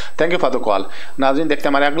here. Thank you for the call. नाज़रीन, देखते हैं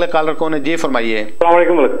हमारे अगले collar कौन है जी, फरमाइए।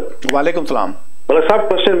 वालेकुम सलाम। मलिक साहब,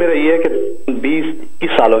 क्वेश्चन मेरा ये है कि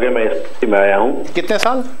 20-21 साल हो गए मैं आया हूँ। कितने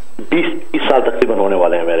साल? 20-21 साल तकरीबन होने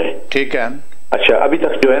वाले हैं मेरे। ठीक है। अच्छा, अभी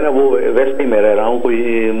तक जो है ना वो वेस्ट ही में रह रहा हूँ। कोई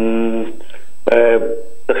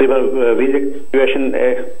तकरीबन वीजा सिचुएशन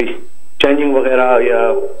चेंजिंग वगैरह या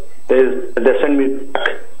सेंड मी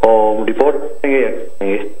और रिपोर्ट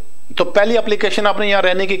देंगे। तो पहली एप्लीकेशन आपने यहाँ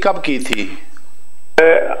रहने की कब की थी?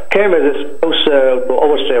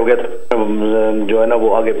 ओवरस्टे हो गया था जो है ना वो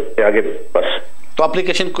आगे बस। तो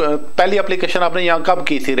एप्लीकेशन पहली एप्लीकेशन आपने यहाँ कब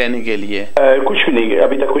की थी रहने के लिए? कुछ भी नहीं,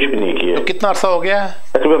 अभी तक कुछ भी नहीं किया। तो कितना अर्सा हो गया?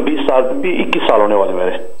 तकरीबन 21 साल होने वाले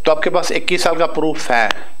मेरे। तो आपके पास 21 साल का प्रूफ है?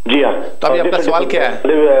 जी हाँ। तो अभी आपका सवाल क्या है?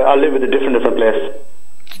 I live with a different place।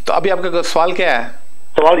 तो अभी आपका सवाल क्या है?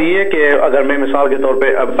 सवाल ये है कि अगर मैं मिसाल के तौर पे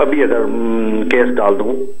अभी अगर केस डाल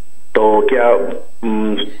दूं तो क्या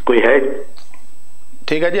कोई है?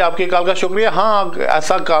 ठीक है जी, आपकी कॉल का शुक्रिया। हाँ,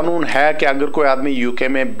 ऐसा कानून है कि अगर कोई आदमी यूके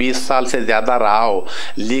में 20 साल से ज़्यादा रहा हो,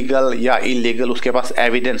 लीगल या इलीगल, उसके पास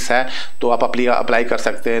एविडेंस है, तो आप अप्लाई कर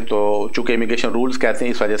सकते हैं। तो चूँकि इमिग्रेशन रूल्स कहते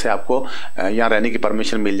हैं, इस वजह से आपको यहाँ रहने की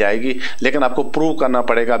परमिशन मिल जाएगी। लेकिन आपको प्रूव करना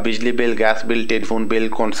पड़ेगा बिजली bill, gas bill, telephone bill,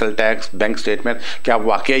 council tax, bank statement कि आप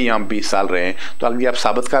वाकई यहाँ 20 साल रहे हैं। तो अगर आप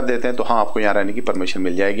साबित कर देते हैं तो हाँ, आपको यहाँ रहने की परमिशन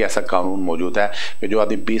मिल जाएगी। ऐसा कानून मौजूद है कि जो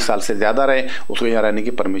आदमी 20 साल से ज़्यादा रहे उसको यहाँ रहने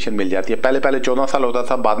की परमिशन मिल जाती है। पहले 14 साल होता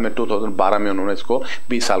था, बाद में 2012 में उन्होंने इसको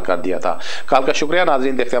 20 साल कर दिया था। कॉल का शुक्रिया।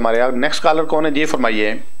 नाज़रीन, देखते हैं हमारे यहाँ नेक्स्ट कॉलर कौन है जी,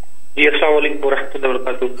 फरमाइए। जी अस्सलाम वालेकुम रहमतुल्लाहि व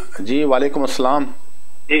बरकातहू। जी वालेकुम अस्सलाम।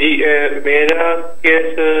 जी मेरा केस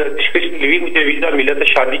डिस्क्रिप्शन लिविंग, मुझे वीजा मिला था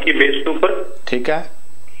शादी के बेस के ऊपर। ठीक है।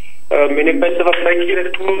 मैंने पैसे अप्लाई किया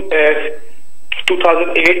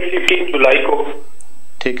 2008 15 जुलाई को।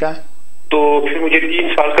 ठीक है। तो फिर मुझे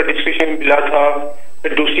 3 साल का डिस्क्रिप्शन मिला था।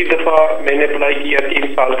 फिर दूसरी दफा मैंने अप्लाई किया 3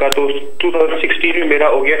 साल का, तो 2016 में मेरा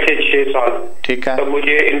हो गया 6 साल। ठीक है। तो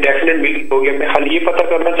मुझे इंडेफिनिट मिल हो गया। मैं हाल ये पता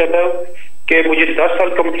करना चाहता हूँ कि मुझे 10 साल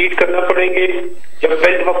कंप्लीट करना पड़ेंगे। जब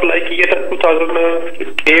पहली दफा अप्लाई किया था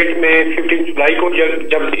 2008 में 15 जुलाई को,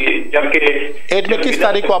 जबकि 8 में किस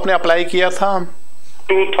तारीख को आपने अप्लाई किया था?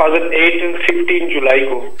 2008 15 जुलाई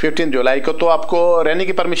को। 15 जुलाई को। तो आपको रहने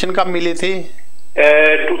की परमिशन कब मिली थी?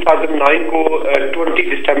 2009 को 20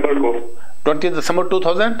 दिसंबर को। 20 दिसंबर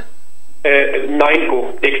 2009 को,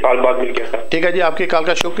 1 साल बाद मिल गया था। ठीक है जी, आपकी कॉल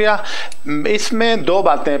का शुक्रिया। इसमें 2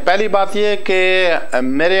 बातें। पहली बात ये कि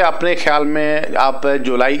मेरे अपने ख्याल में आप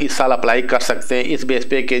जुलाई इस साल अप्लाई कर सकते हैं इस बेस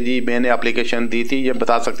पे कि जी मैंने एप्लीकेशन दी थी। ये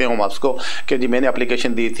बता सकते हैं हम आपको कि जी मैंने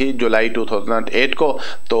एप्लीकेशन दी थी जुलाई 2008 को,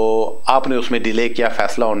 तो आपने उसमें डिले किया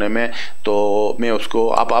फैसला होने में, तो मैं उसको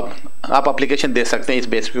आप एप्लीकेशन दे सकते हैं इस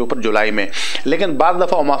बेस के ऊपर जुलाई में। लेकिन बाद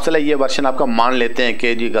दफ़ा मसला ये वर्शन आपका मान लेते हैं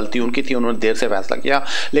कि जी गलती उनकी थी, उन्होंने देर से फैसला किया।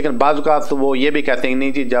 लेकिन बाद तो वो ये भी कहते हैं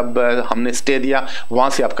नहीं जी जब हमने स्टे दिया वहाँ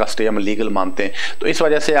से आपका स्टे हम लीगल मानते हैं। तो इस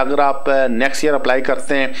वजह से अगर आप नेक्स्ट ईयर अप्लाई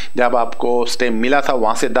करते हैं, जब आपको स्टे मिला था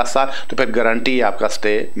वहाँ से 10 साल, तो फिर गारंटी आपका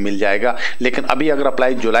स्टे मिल जाएगा। लेकिन अभी अगर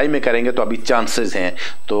अप्लाई जुलाई में करेंगे तो अभी चांसेस हैं,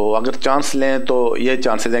 तो अगर चांस लें तो ये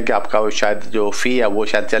चांसेस हैं कि आपका शायद जो फ़ी है वो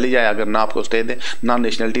शायद चली जाए अगर ना आपको स्टे दें, ना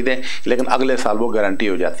नेशनलिटी दें, लेकिन अगले साल वो गारंटी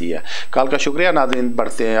हो जाती है। कॉल का शुक्रिया। नाज़रीन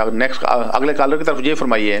बढ़ते हैं नेक्स्ट अगले कॉलर की तरफ। जी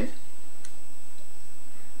फरमाइए।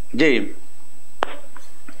 जी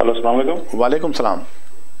हेलो, अस्सलाम वालेकुम। वालेकुम सलाम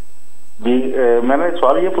जी। मैंने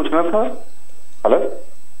सवाल ये पूछना था। हेलो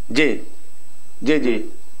जी जी जी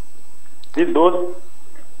जी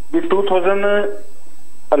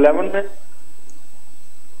 2011 में।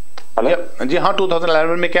 हेलो जी हाँ,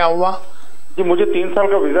 2011 में क्या हुआ जी? मुझे 3 साल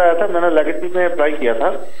का वीजा आया था, मैंने लेगेसी में अप्लाई किया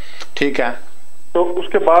था। ठीक है। तो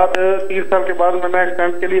उसके बाद 3 साल के बाद मैंने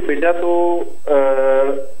स्टैंप के लिए भेजा तो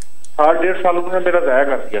 8.5 साल उन्होंने मेरा जाया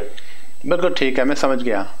कर दिया। बिल्कुल ठीक है, मैं समझ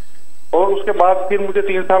गया। और उसके बाद फिर मुझे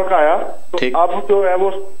 3 साल का आया, तो अब जो है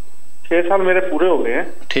वो 6 साल मेरे पूरे हो गए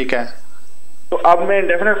हैं। ठीक है। तो अब मैं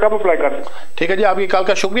इंडेफिनेट कब अप्लाई कर सकता हूँ? ठीक है जी, आपकी कॉल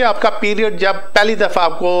का शुक्रिया। आपका पीरियड जब पहली दफ़ा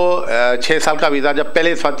आपको 6 साल का वीज़ा, जब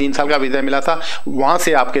पहले दफ़ा 3 साल का वीज़ा मिला था, वहाँ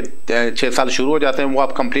से आपके 6 साल शुरू हो जाते हैं, वो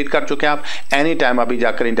आप कंप्लीट कर चुके हैं। आप एनी टाइम अभी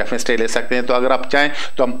जाकर इंडेफिनेट स्टे ले सकते हैं। तो अगर आप चाहें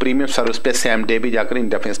तो हम प्रीमियम सर्विस पे सेम डे भी जाकर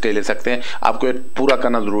इंडेफिनेट स्टे ले सकते हैं, आपको ये पूरा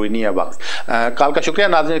करना ज़रूरी नहीं है वक्त। कॉल का शुक्रिया।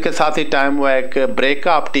 नाज़रीन के साथ ही टाइम हुआ एक ब्रेक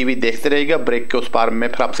का, आप TV देखते रहिएगा। ब्रेक के उस पार में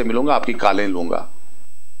फिर आपसे मिलूंगा, आपकी कॉलें लूँगा।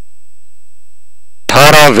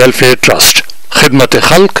 थारा वेलफेयर ट्रस्ट, खिदमत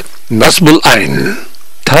खल्क नस्बुल आइन।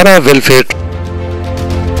 थारा वेलफेयर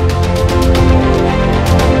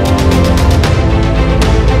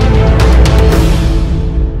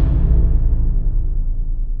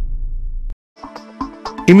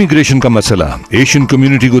इमिग्रेशन का मसला एशियन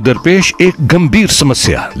कम्युनिटी को दरपेश एक गंभीर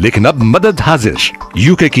समस्या, लेकिन अब मदद हाजिर।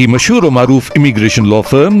 यूके की मशहूर और मारूफ immigration law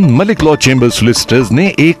firm Malik law chambers solicitors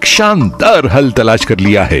ने एक शानदार हल तलाश कर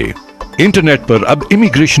लिया है। इंटरनेट पर अब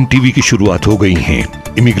इमिग्रेशन टीवी की शुरुआत हो गई है।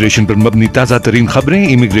 इमिग्रेशन पर मबनी ताजा तरीन खबरें,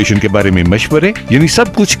 इमिग्रेशन के बारे में मशवरे, यानी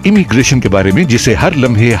सब कुछ इमिग्रेशन के बारे में, जिसे हर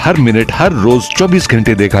लम्हे, हर मिनट, हर रोज 24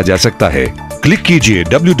 घंटे देखा जा सकता है। क्लिक कीजिए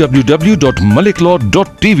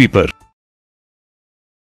www.maliklaw.tv पर।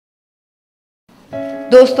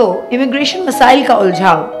 दोस्तों, इमिग्रेशन मसाइल का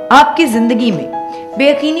उलझाव आपकी जिंदगी में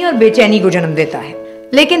बेयकीनी और बेचैनी को जन्म देता है,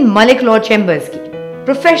 लेकिन मलिक लॉ चैम्बर्स की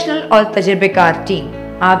प्रोफेशनल और तजर्बेकार टीम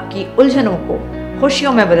आपकी उलझनों को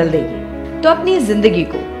खुशियों में बदल देगी। तो अपनी जिंदगी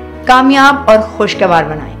को कामयाब और खुशगवार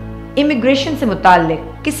बनाएं। इमिग्रेशन से मुताल्लिक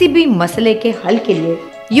किसी भी मसले के हल के लिए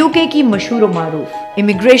यूके की मशहूर और मारूफ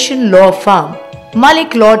immigration law firm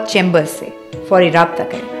Malik law chambers से फौरी राब्ता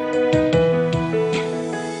करें।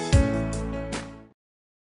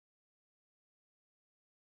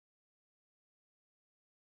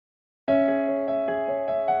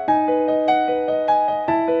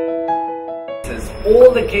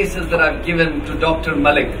 All the cases that are given to Dr.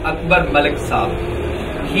 Malik, Akbar Malik Saab,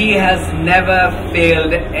 he has never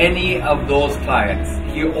failed any of those clients.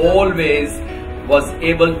 He always was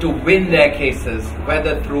able to win their cases,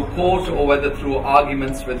 whether through court or whether through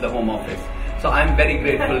arguments with the Home Office. So I'm very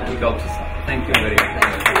grateful to Dr. Saab. Thank you very much.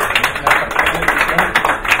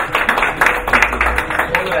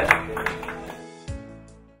 All the best.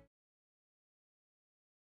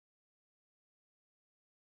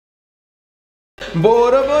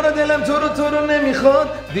 برو برو دلم تو رو نمیخواد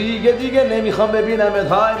دیگه نمیخوام ببینمت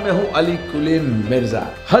های मैं हूँ अली कुलीन मिर्जा।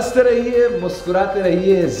 हंसते रहिए, मुस्कुराते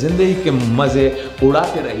रहिए, जिंदगी के मजे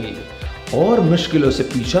उड़ाते रहिए और मुश्किलों से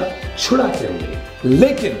पीछा छुड़ाते रहिए।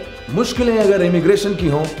 लेकिन मुश्किलें अगर इमिग्रेशन की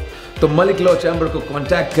हों तो मलिक लॉ चैम्बर को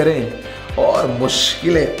कांटेक्ट करें और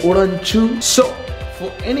मुश्किलें उड़न छू। So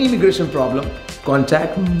for any immigration problem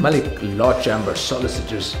contact Malik law chamber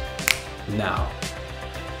solicitors now.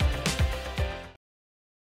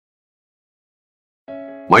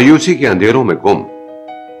 मायूसी के अंधेरों में गुम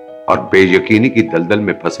और बेयकीनी की दलदल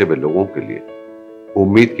में फंसे हुए लोगों के लिए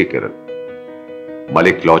उम्मीद की किरण,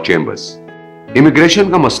 मलिक लॉ चैम्बर्स। इमिग्रेशन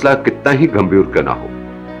का मसला कितना ही गंभीर क्यों ना हो,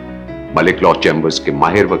 मलिक लॉ चैम्बर्स के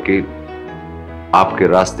माहिर वकील आपके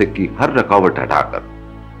रास्ते की हर रुकावट हटाकर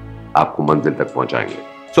आपको मंजिल तक पहुंचाएंगे।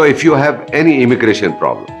 So if you have any immigration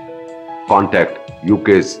problem, contact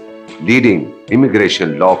UK's leading immigration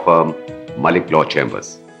law firm Malik law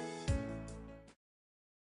chambers.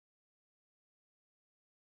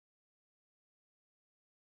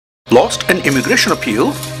 Lost an immigration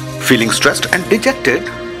appeal? Feeling stressed and dejected?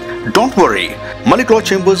 Don't worry, Malik Law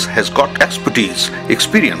Chambers has got expertise,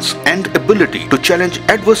 experience and ability to challenge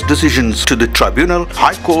adverse decisions to the Tribunal,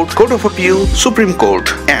 High Court, Court of Appeal, Supreme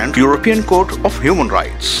Court and European Court of Human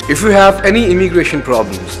Rights. If you have any immigration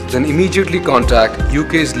problems, then immediately contact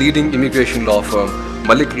UK's leading immigration law firm,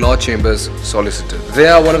 Malik Law Chambers Solicitor. They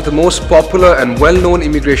are one of the most popular and well-known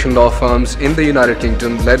immigration law firms in the United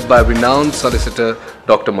Kingdom, led by renowned solicitor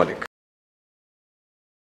Dr. Malik.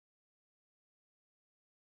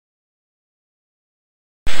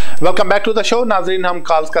 Welcome back to the show. नाजरीन, हम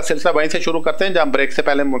calls का सिलसिला वहीं से शुरू करते हैं जहां ब्रेक से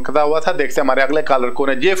पहले मुनक़दा हुआ था। देखते हैं हमारे अगले कॉलर कौन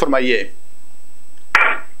है। जी फरमाइए।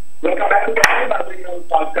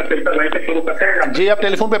 जी आप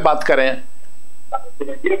टेलीफोन पे बात करें।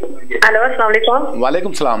 हेलो, अस्सलाम वालेकुम।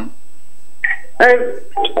 वालेकुम सलाम।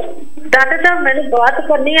 डॉक्टर साहब, मैंने बात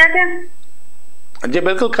करनी है क्या? जी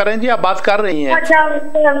बिल्कुल करें जी, आप बात कर रही हैं। अच्छा,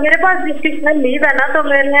 मेरे पास डिस्ट्रिक्शनल लीव है ना, तो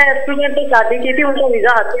मैंने स्टूडेंट से शादी की थी, उनका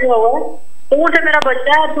वीजा हासिल हुआ है, तो उनसे मेरा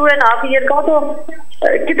बच्चा है 2.5 ईयर का, तो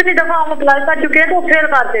कितनी दफा हम अप्लाई कर चुके हैं तो फेल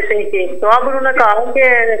कर देते हैं केस, तो अब उन्होंने कहा कि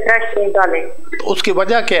फ्रेश नहीं डालें। तो उसकी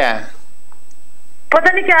वजह क्या है?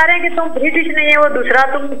 पता नहीं, कह रहे हैं कि तुम ब्रिटिश नहीं है, वो दूसरा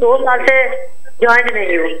तुम 2 साल से ज्वाइंट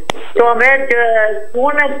नहीं हो, तो हमें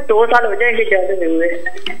जून में 2 साल हो जाएंगे ज्वाइन नहीं हुए।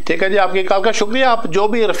 ठीक है जी, आपकी कॉल का शुक्रिया। आप जो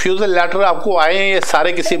भी रिफ्यूजल लेटर आपको आए हैं, ये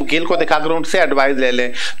सारे किसी वकील को दिखाकर उनसे एडवाइस ले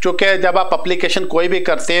लें, क्योंकि जब आप एप्लीकेशन कोई भी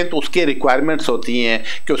करते हैं तो उसकी रिक्वायरमेंट्स होती हैं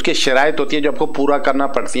कि उसकी शराइत होती है जो आपको पूरा करना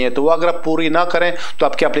पड़ती हैं, तो वो अगर आप पूरी ना करें तो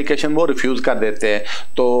आपकी एप्लीकेशन वो रिफ्यूज़ कर देते हैं।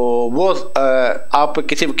 तो वो आप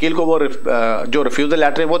किसी वकील को वो जो रिफ्यूजल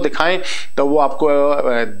लेटर है वो दिखाएं, तो वो आपको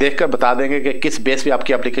देख कर बता देंगे कि किस बेस पर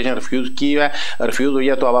आपकी एप्लीकेशन रिफ्यूज़ हुई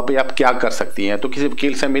है, तो अब आप क्या कर सकती हैं। तो किसी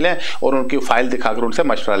वकील से मिलें और उनकी फाइल दिखाकर उनसे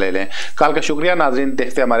मशवरा ले लें। कॉल का शुक्रिया। नाज़रीन,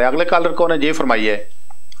 देखते हैं हमारे अगले कॉलर कौन है। जी फरमाइए।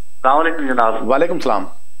 वालेकुम जनाब। वालेकुम सलाम।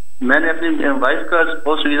 मैंने अपनी वाइफ का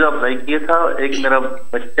स्पोर्ट्स वीजा अप्लाई किया था। एक मेरा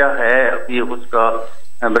बच्चा है, अभी उसका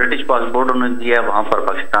ब्रिटिश पासपोर्ट उन्होंने दिया है वहाँ पर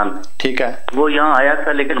पाकिस्तान। ठीक है। वो यहाँ आया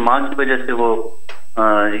था, लेकिन माँ की वजह से वो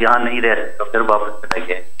यहाँ नहीं रह सकता, फिर वापस चला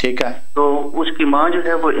गया। ठीक है। तो उसकी माँ जो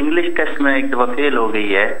है वो इंग्लिश टेस्ट में एक दफा फेल हो गई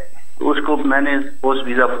है, उसको मैंने स्पोर्ट्स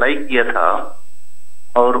वीजा अप्लाई किया था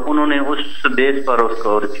और उन्होंने उस बेस पर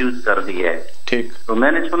उसको रिफ्यूज कर दिया है। ठीक। तो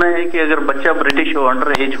मैंने सुना है कि अगर बच्चा ब्रिटिश हो,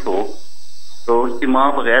 अंडर एज हो, तो उसकी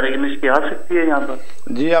माँ बगैर इंग्लिश की आ सकती है यहाँ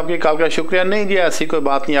पर। जी आपकी कॉल का शुक्रिया। नहीं जी, ऐसी कोई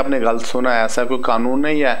बात नहीं, आपने गलत सुना है, ऐसा कोई कानून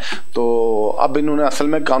नहीं है। तो अब इन्होंने असल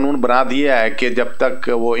में कानून बना दिया है कि जब तक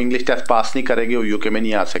वो इंग्लिश टेस्ट पास नहीं करेगी वो यूके में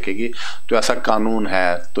नहीं आ सकेगी, तो ऐसा कानून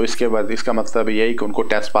है। तो इसके बाद इसका मतलब यही कि उनको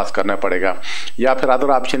टेस्ट पास करना पड़ेगा, या फिर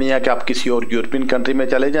अदर ऑप्शन ये है कि आप किसी और यूरोपियन कंट्री में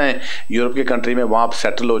चले जाएँ, यूरोप की कंट्री में वहाँ आप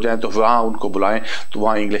सेटल हो जाएँ, तो वहाँ उनको बुलाएँ, तो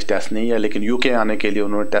वहाँ इंग्लिश टेस्ट नहीं है। लेकिन यूके आने के लिए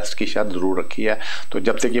उन्होंने टेस्ट की शर्त ज़रूर रखी है, तो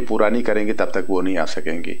जब तक ये पूरा नहीं करेंगे तब तक वो नहीं आ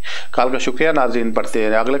सकेंगी। कॉल का शुक्रिया। नाज़रीन, पढ़ते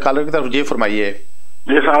हैं अगले कॉलर की तरफ। जी फरमाइए।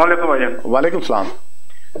 जी अस्सलाम वालेकुम भाईजान। वालेकुम सलाम।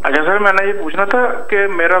 अच्छा सर, मैंने ये पूछना था कि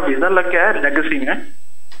मेरा वीजा लग गया है लेगेसी में।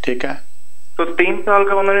 ठीक है। तो 3 साल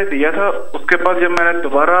का उन्होंने दिया था, उसके बाद जब मैंने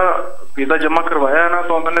दोबारा वीजा जमा करवाया ना,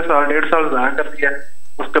 तो उन्होंने 1.5 साल ज़ाया कर दिया।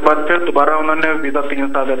 उसके बाद फिर दोबारा उन्होंने वीजा 3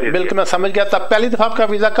 साल का दिया। बिल्कुल, मैं समझ गया। तब पहली दफा आपका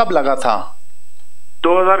वीजा कब लगा था?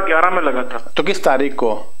 2011 में लगा था। तो किस तारीख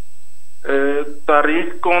को?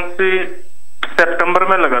 तारीख कौन सी? सितंबर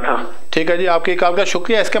में लगा था। ठीक है जी, आपकी कॉल का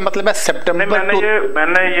शुक्रिया। इसका मतलब है सितंबर।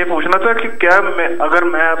 मैंने ये पूछना था कि क्या अगर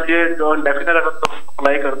मैं अब ये जो इंडेफिनिट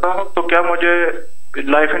अप्लाई करता हूँ तो क्या मुझे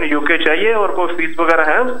लाइफ इन यूके चाहिए और कोई फीस वगैरह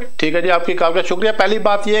है? ठीक है जी, आपकी कॉल का शुक्रिया। पहली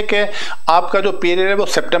बात यह कि आपका जो पीरियड है वो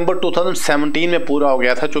सितंबर 2017 में पूरा हो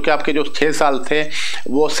गया था, क्योंकि आपके जो 6 साल थे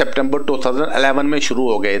वो सितंबर 2011 में शुरू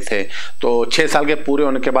हो गए थे। तो 6 साल के पूरे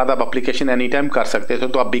होने के बाद आप एप्लीकेशन एनी टाइम कर सकते थे,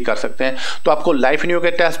 तो आप भी कर सकते हैं। तो आपको लाइफ इन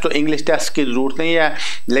यूके टेस्ट, तो इंग्लिश टेस्ट की ज़रूरत नहीं है,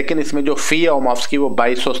 लेकिन इसमें जो फ़ी है ऑमॉफ्स की वो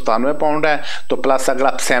 2297 पाउंड है। तो प्लस अगर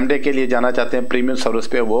आप सेम डे के लिए जाना चाहते हैं प्रीमियम सर्विस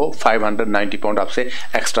पे, वो 590 पाउंड आपसे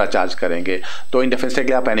एक्स्ट्रा चार्ज करेंगे। तो इंडेफिनिटली के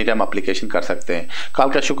लिए आप एनी टाइम एप्लीकेशन कर सकते हैं। कॉल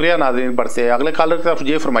का शुक्रिया। नाज़रीन, बढ़ते हैं अगले कॉलर की तरफ।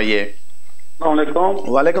 जी फरमाइए।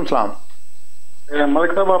 वालेकुम सलाम।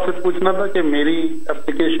 मलिक साहब, आपसे पूछना था कि मेरी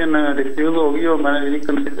एप्लीकेशन रिफ्यूज होगी और मैंने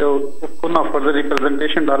उसको ना फर्दर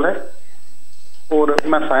रिप्रेजेंटेशन डाला है और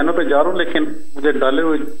मैं साइनों पे जा रहा हूँ, लेकिन मुझे डाले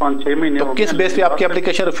हुए 5-6 महीने हो गए। किस बेस पे आपकी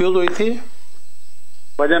एप्लीकेशन रिफ्यूज हुई थी?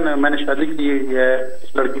 वजन मैंने शादी की है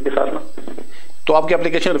इस लड़की के साथ ना। तो आपकी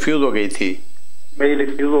एप्लीकेशन रिफ्यूज हो गई थी? मेरी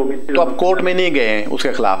रिफ्यूज हो गई थी। तो आप कोर्ट में नहीं गए उसके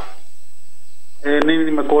खिलाफ? नहीं,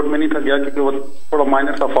 मैं कोर्ट में नहीं था गया, क्योंकि वो थोड़ा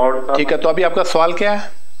माइनर सा फॉल्ट था। ठीक है, तो अभी आपका सवाल क्या है?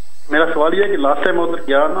 मेरा सवाल ये है कि लास्ट टाइम उधर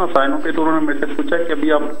गया ना साइनों पे, तो उन्होंने मेरे से पूछा कि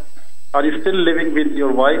अभी आप are you still living with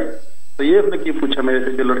your wife तो ये उसने की पूछा मेरे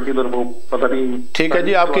से जो लड़की उधर वो पता नहीं। ठीक है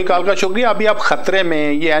जी, आपकी कॉल का शुक्रिया। अभी आप खतरे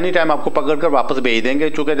में, ये एनी टाइम आपको पकड़कर वापस भेज देंगे।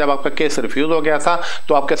 चूंकि जब आपका केस रिफ्यूज हो गया था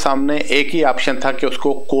तो आपके सामने एक ही ऑप्शन था कि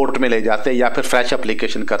उसको कोर्ट में ले जाते या फिर फ्रेश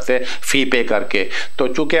एप्लीकेशन करते फी पे करके। तो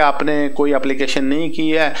चूंकि आपने कोई एप्लीकेशन नहीं की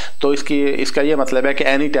है तो इसका ये मतलब है कि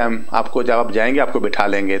एनी टाइम आपको जब आप जाएंगे आपको बिठा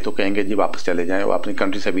लेंगे तो कहेंगे जी वापस चले जाएं, वो अपनी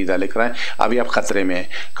कंट्री से वीज़ा लेकर आएँ। अभी आप खतरे में हैं।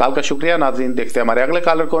 कॉल का शुक्रिया। नाज़रीन देखते हैं हमारे अगले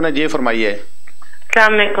कॉलर कौन है। जी फरमाइए।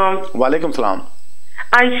 वालेकुम सलाम।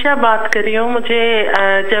 आयशा बात कर रही हूँ। मुझे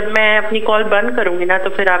जब मैं अपनी कॉल बंद करूंगी ना तो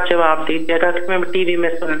फिर आप जवाब दीजिएगा कि मैं टीवी में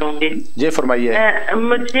सुन लूंगी। जी फरमाइए।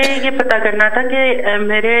 मुझे ये पता करना था कि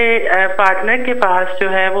मेरे पार्टनर के पास जो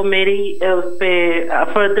है वो मेरी उस पे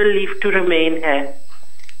फर्दर लीव टू रिमेन है,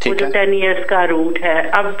 वो जो 10 इयर्स का रूट है।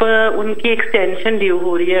 अब उनकी एक्सटेंशन ड्यू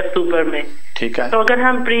हो रही है अक्टूबर में। ठीक है। तो अगर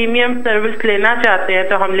हम प्रीमियम सर्विस लेना चाहते हैं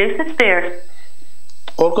तो हम ले सकते हैं?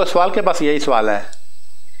 और कोई सवाल के पास यही सवाल है?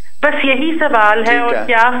 बस यही सवाल है। और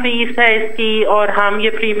क्या फीस है इसकी, और हम ये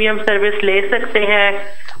प्रीमियम सर्विस ले सकते हैं,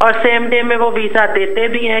 और सेम डे में वो वीजा देते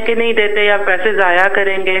भी हैं कि नहीं देते, या पैसे जाया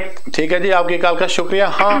करेंगे? ठीक है जी, आपकी कॉल का शुक्रिया।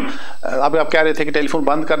 हाँ, अब आप कह रहे थे कि टेलीफोन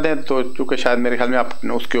बंद कर दें, तो चूंकि शायद मेरे ख्याल में आप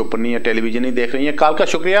उसके ऊपर नहीं है, टेलीविजन नहीं देख रही हैं। कॉल का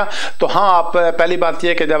शुक्रिया। तो हाँ, आप पहली बात यह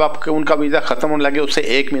है कि जब आप उनका वीज़ा ख़त्म होने लगे उससे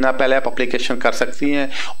 1 महीना पहले आप अप्लीकेशन कर सकती हैं,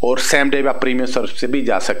 और सेम डे आप प्रीमियम सर्विस से भी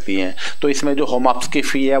जा सकती हैं। तो इसमें जो होम ऑफिस की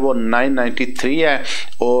फ़ी है वो 993 है,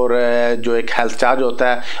 और जो एक हेल्थ चार्ज होता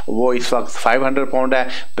है वो इस वक्त £500 है,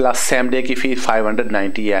 प्लस सेम डे की फ़ी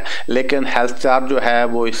 590 है। लेकिन हेल्थ चार्ज जो है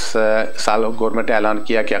वो इस साल गवर्नमेंट ने ऐलान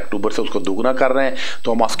किया कि अक्टूबर से उसको दोगुना कर रहे हैं,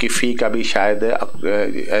 तो हम उसकी फ़ी का भी शायद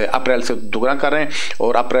अप्रैल से दोगुना कर रहे हैं,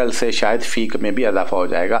 और अप्रैल से शायद फ़ी में भी इजाफा हो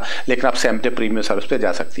जाएगा। लेकिन आप सेम डे प्रीमियम सर्विस पे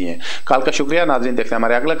जा सकती हैं। कॉल का शुक्रिया। नाज़रीन देखते हैं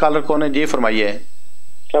हमारे अगला कॉलर कौन है। जी फरमाइए।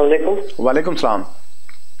 वालेकुम सलाम।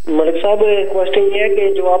 मलिक साहब, क्वेश्चन ये है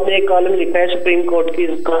कि जो आपने एक कॉलम लिखा है सुप्रीम कोर्ट की,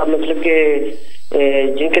 का मतलब कि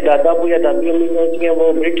जिनके दादा अबू या दादी अम्मी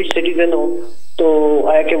वो ब्रिटिश सिटीजन हो तो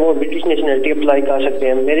आया कि वो ब्रिटिश नेशनलिटी अप्लाई कर सकते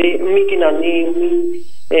हैं। मेरी अम्मी की नानी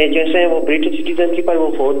जैसे वो ब्रिटिश सिटीजन थी पर वो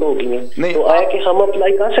फोर्थ हो गई है, तो आया कि हम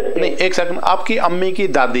अप्लाई कर सकते हैं? नहीं, एक सेकंड, आपकी अम्मी की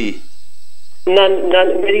दादी?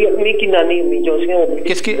 मेरी अम्मी की नानी अम्मी जो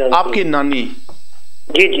किसकी? आपकी नानी?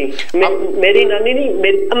 जी मेरी नानी नहीं,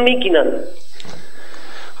 मेरी अम्मी की नानी।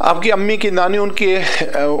 आपकी अम्मी की नानी,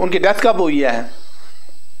 उनकी डेथ कब हुई है?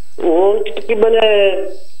 वो तकरीबन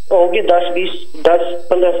हो गए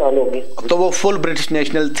 10-15 साल हो गए। तो वो फुल ब्रिटिश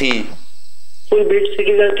नेशनल थी? फुल ब्रिटिश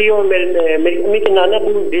सिटीजन थी, और मेरी अम्मी के नाना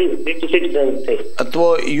भी ब्रिटिश सिटीजन थे। तो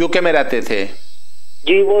वो यूके में रहते थे?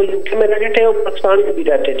 जी, वो यूके में रहते थे और पाकिस्तान में भी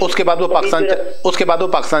रहते थे। उसके बाद वो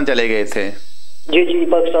पाकिस्तान चले गए थे? जी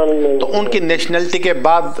पाकिस्तान में। तो उनकी नेशनलिटी के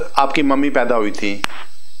बाद आपकी मम्मी पैदा हुई थी?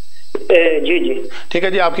 जी ठीक है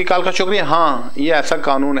जी, आपकी कॉल का शुक्रिया। हाँ, ये ऐसा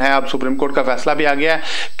कानून है, अब सुप्रीम कोर्ट का फैसला भी आ गया है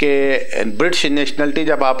कि ब्रिटिश नेशनलिटी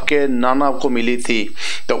जब आपके नाना को मिली थी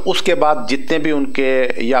तो उसके बाद जितने भी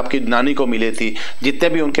उनके, या आपकी नानी को मिली थी, जितने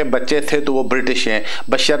भी उनके बच्चे थे तो वो ब्रिटिश हैं,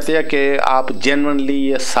 बशर्ते कि आप जेन्युइनली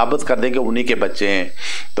ये साबित कर दें कि उन्हीं के बच्चे हैं।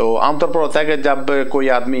 तो आमतौर पर होता है कि जब कोई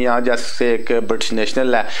आदमी यहाँ जैसे एक ब्रिटिश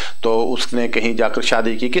नेशनल है तो उसने कहीं जाकर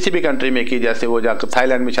शादी की, किसी भी कंट्री में की, जैसे वो जाकर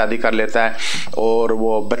थाईलैंड में शादी कर लेता है और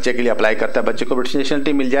वो बच्चे के लिए अप्लाई करता है, बच्चे को ब्रिटिश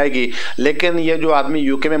नेशनलिटी मिल जाएगी। लेकिन ये जो आदमी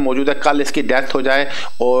यूके में मौजूद है, कल इसकी डेथ हो जाए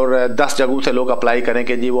और 10 जगहों से लोग अप्लाई करें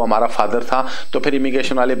कि जी वो हमारा फादर था, तो फिर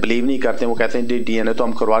इमिग्रेशन वाले बिलीव नहीं करते। वो कहते हैं जी DNA तो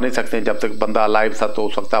हम करवा नहीं सकते, जब तक बंदा अलाइव था तो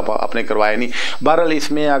उस वक्त आप आपने करवाया नहीं। बहरहाल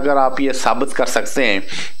इसमें अगर आप ये साबित कर सकते हैं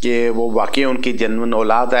कि वो वाकई उनकी जेन्युइन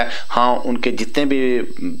औलाद है, हाँ उनके जितने भी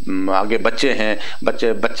आगे बच्चे हैं,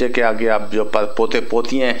 बच्चे के आगे आप जो पोते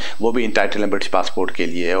पोती हैं वो भी इंटाइटल हैं ब्रिटिश पासपोर्ट के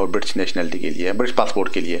लिए और ब्रिटिश नेशनलिटी के लिए, ब्रिटिश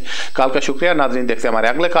पासपोर्ट के लिए। कॉल का शुक्रिया। नाज़रीन देखते हैं हमारे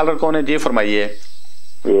अगले कॉलर कौन है। जी फरमाइए।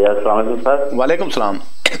 सर वालेकुम सलाम।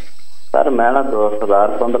 सर मैं ना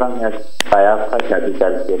 2015 में आया था शादी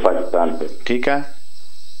करके पाकिस्तान से। ठीक है।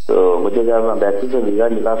 तो मुझे जब अम्बेसी से वीज़ा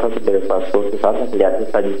मिला था तो मेरे पासपोर्ट के साथ में क्लियरेंस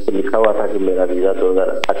था जिसपे लिखा हुआ था कि मेरा वीज़ा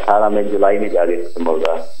 2018 में जुलाई में जाके खत्म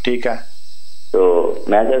होगा। ठीक है। तो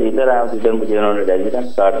मैं जब इधर आया इधर मुझे उन्होंने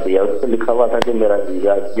रेजिडेंस कार्ड दिया, उस पर लिखा हुआ था कि मेरा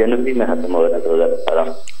वीज़ा जनवरी में खत्म हो रहा है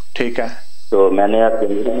 2018। ठीक है। तो मैंने आप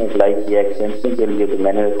जनवरी में अप्लाई किया एक्सटेंशन के लिए, तो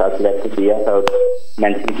मैंने साथ लेटर दिया था और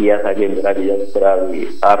मेंशन किया था कि मेरा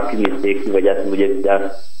वीज़ा आपकी मिस्टेक की वजह से मुझे वीज़ा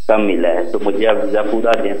कम मिला है, तो मुझे अब वीज़ा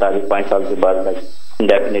पूरा दें ताकि 5 साल के बाद मैं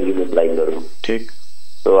इंडेफिनिटली अप्लाई करूँ। ठीक।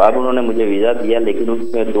 तो अब उन्होंने मुझे वीज़ा दिया लेकिन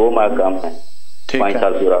उसमें 2 माह कम है 5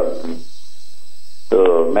 साल पूरा। तो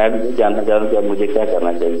मैं भी जानना चाह रहा हूँ कि अब मुझे क्या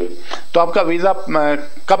करना चाहिए। तो आपका वीज़ा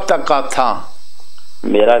कब तक का था?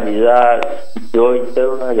 मेरा वीज़ा जो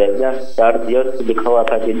स्टार्ट दिया उसको लिखा हुआ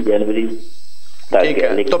था कि जनवरी। ठीक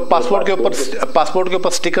है। तो पासपोर्ट के ऊपर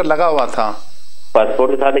स्टिकर लगा हुआ था?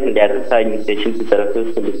 पासपोर्ट के साथ एक लेटर था इन्विटेशन की तरफ से,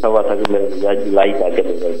 उसको लिखा हुआ था कि मेरा जुलाई का के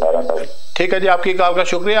रिजल्ट आ रहा था। ठीक है जी, आपकी कॉल का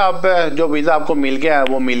शुक्रिया। अब जो वीज़ा आपको मिल गया है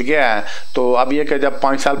वो मिल गया है, तो अब ये कि जब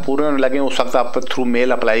 5 साल पूरे होने लगे उस वक्त आप थ्रू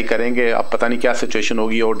मेल अप्लाई करेंगे। अब पता नहीं क्या सिचुएशन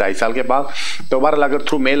होगी और 2.5 साल के बाद, तो बहरहाल अगर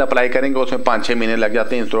थ्रू मेल अप्लाई करेंगे उसमें 5-6 महीने लग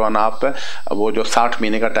जाते हैं। इस दौरान आप वो जो 60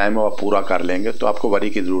 महीने का टाइम है वो पूरा कर लेंगे, तो आपको वरी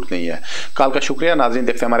की ज़रूरत नहीं है। कॉल का शुक्रिया। नाज़रीन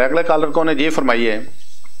देखते हैं हमारे अगले कॉलर कौन है जी, फरमाइए।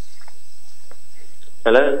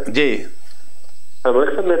 हेलो जी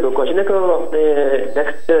सर, मेरे 2 क्वेश्चन है कि अपने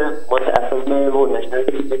नेक्स्ट मंथ अप्रैल में वो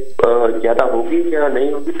नेशनलिटी ज्यादा होगी या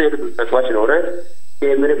नहीं होगी। तो एक दूसरा क्वेश्चन हो रहा है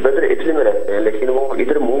कि मेरे ब्रदर इटली में रहते हैं लेकिन वो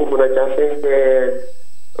इधर मूव होना चाहते हैं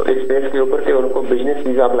कि इस बेस के ऊपर के उनको बिजनेस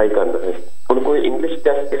वीजा अप्लाई करना है। उनको इंग्लिश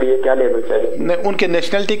टेस्ट के लिए क्या लेवल चाहिए? उनकी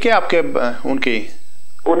नेशनलिटी क्या आपके? उनकी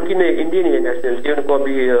इंडियन ही है नेशनलिटी, उनको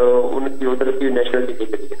अभी उनकी उधर की नेशनलिटी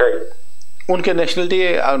नहीं है। उनकी नेशनलिटी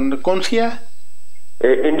कौन सी है?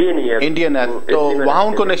 इंडियन ही है। इंडियन है, तो वहाँ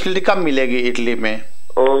उनको नेशनलिटी कब मिलेगी इटली में?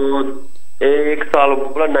 1 साल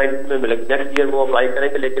बोला 9 में मिलेगी। नेक्स्ट ईयर वो अप्लाई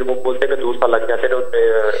करेंगे लेकिन वो बोलते हैं कि 2 साल लग जाते हैं उसमें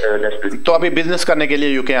नेशनलिटी। तो अभी बिजनेस करने के लिए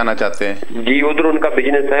यूके आना चाहते हैं जी, उधर उनका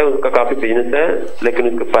बिजनेस है, उनका काफी बिजनेस है लेकिन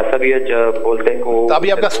उनका पैसा भी है। बोलते हैं तो अभी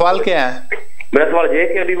आपका सवाल क्या है? मेरा सवाल ये है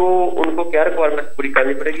कि अभी वो उनको क्या रिक्वायरमेंट पूरी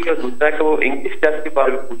करनी पड़ेगी, और दूसरा है कि वो इंग्लिश टेस्ट के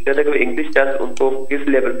बारे में पूछ रहे थे कि इंग्लिश टेस्ट उनको किस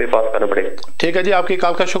लेवल पे पास करना पड़ेगा। ठीक है जी, आपकी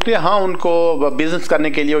कॉल का शुक्रिया। हाँ, उनको बिजनेस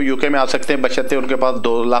करने के लिए वो यूके में आ सकते हैं बशर्ते उनके पास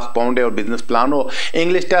 2 लाख पाउंड है और बिजनेस प्लान हो।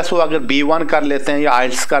 इंग्लिश टेस्ट वो अगर B1 कर लेते हैं या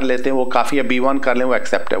IELTS कर लेते हैं वो काफ़ी है, B1 कर लें वो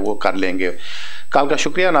एक्सेप्ट है, वो कर लेंगे। कॉल का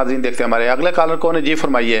शुक्रिया। नाज़रीन देखते हैं हमारे अगले कॉलर कौन है जी,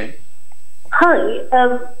 फरमाइए।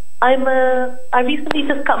 I recently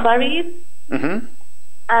just got married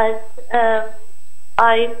and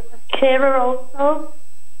I'm a carer also.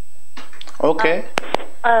 Okay.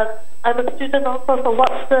 I'm a student also, so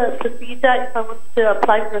what's the procedure if I want to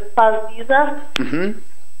apply for a spouse visa?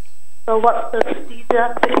 So what's the procedure?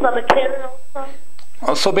 Because I'm a carer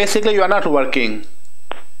also. So basically you are not working?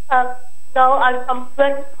 No, I'm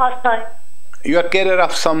working part-time. You are carer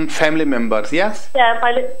of some family members, yes? Yeah,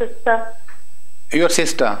 my little sister. Your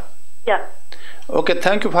sister? Yeah. Okay,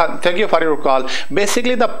 thank you for your call.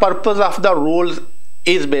 Basically the purpose of the rules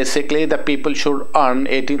is basically the people should earn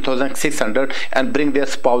 18,600 and bring their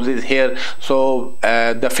spouses here, so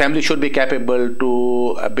the family should be capable to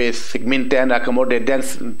maintain, accommodate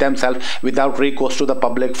themselves without recourse to the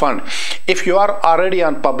public fund. If you are already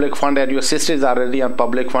on public fund and your sister is already on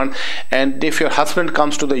public fund, and if your husband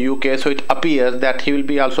comes to the UK, so it appears that he will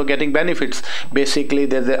be also getting benefits. Basically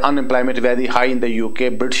there's the unemployment very high in the UK.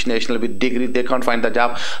 British national with degree, they can't find the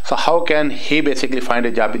job, so how can he basically find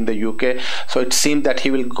a job in the UK? So it seems that he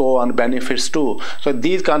will go on benefits too. So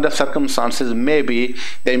these kind of circumstances, maybe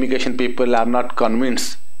the immigration people are not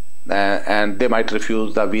convinced and they might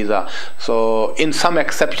refuse the visa. So in some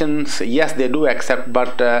exceptions, yes, they do accept,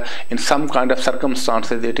 but in some kind of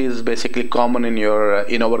circumstances it is basically common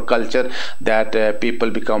in our culture that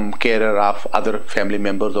people become carer of other family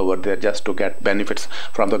members over there just to get benefits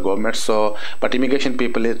from the government. So but immigration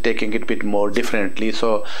people is taking it a bit more differently.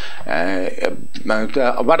 So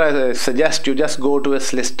what I suggest, you just go to a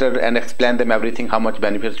solicitor and explain them everything, how much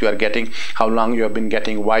benefits you are getting, how long you have been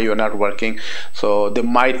getting, why you are not working. So they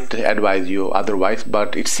might advise you otherwise,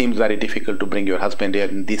 but it seems very difficult to bring your husband here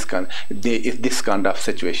in this kind of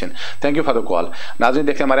situation. Thank you for the call. नाज़रीन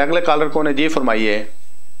देखिए हमारे अगले collar कौन है जी, फरमाइए।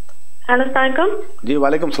 Hello सलाम जी,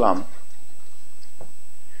 वालेकुम सलाम।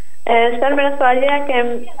 सर मेरा सवाल यह है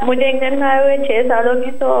कि मुझे इंग्लैंड में आए हुए 6 साल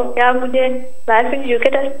होगी, तो क्या मुझे life in UK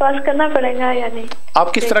test pass करना पड़ेगा या नहीं?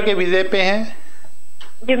 आप किस तरह के वीजे पे हैं?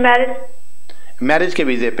 जी मैरिज के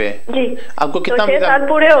वीजे पे जी। आपको कितना? 6 साल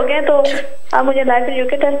पूरे हो गए, तो अब मुझे life in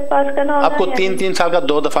UK test pass करना होगा? आपको 3 साल का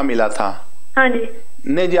 2 दफा मिला था। हाँ जी।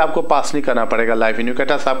 नहीं जी, आपको पास नहीं करना पड़ेगा लाइफ इन यूके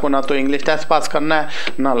टेस्ट। आपको ना तो इंग्लिश टेस्ट पास करना है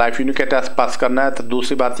ना life in UK test pass करना है। तो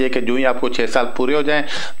दूसरी बात यह कि जो ही आपको 6 साल पूरे हो जाएं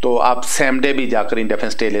तो आप सेम डे भी जाकर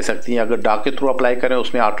इंडेफिनिट स्टे ले सकती हैं। अगर डाक के थ्रू अप्लाई करें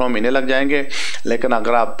उसमें 8 महीने लग जाएंगे, लेकिन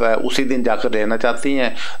अगर आप उसी दिन जाकर रहना चाहती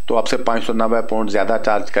हैं तो आपसे 590 पाउंड ज़्यादा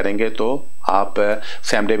चार्ज करेंगे, तो आप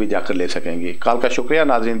सेम डे भी जाकर ले सकेंगी। कॉल का शुक्रिया।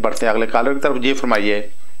 नाज़रीन बढ़ते हैं अगले कॉलर की तरफ जी, फरमाइए।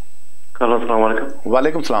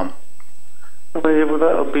 वालेकुम सलाम। तो ये बता,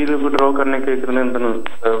 अपील विड्रॉ करने के कितने दिन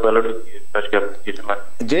वैलिड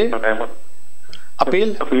जी?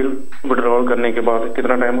 अपील विड्रॉ करने के बाद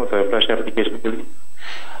कितना टाइम होता है फ्रेश एप्लीकेशन के लिए?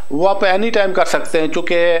 वो आप एनी टाइम कर सकते हैं,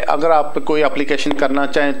 क्योंकि अगर आप कोई एप्लीकेशन करना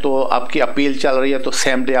चाहें तो आपकी अपील चल रही है तो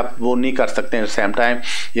सेम डे आप वो नहीं कर सकते हैं सेम टाइम,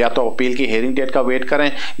 या तो अपील की हेयरिंग डेट का वेट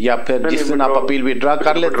करें, या फिर जिस दिन आप अपील विड्रा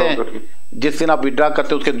कर लेते हैं, जिस दिन आप विड्रा करते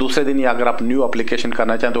हैं उसके दूसरे दिन, या अगर आप न्यू एप्लीकेशन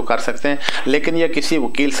करना चाहें तो कर सकते हैं। लेकिन ये किसी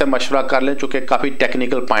वकील से मशवरा कर लें, चूँकि काफ़ी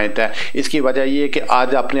टेक्निकल पॉइंट है। इसकी वजह ये है कि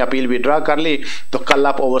आज आपने अपील विड्रा कर ली तो कल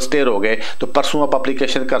आप ओवरस्टेयर हो गए, तो परसों आप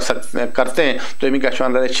एप्लीकेशन करते हैं तो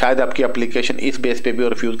इमिग्रेशन वाले शायद आपकी एप्लीकेशन इस बेस पे भी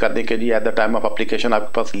रिफ्यूज़ कर दें कि जी at the time of application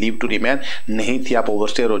आपके पास लीव टू रिमेन नहीं थी, आप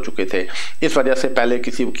ओवरस्टेयर हो चुके थे। इस वजह से पहले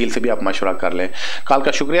किसी वकील से भी आप मशवरा कर लें। कॉल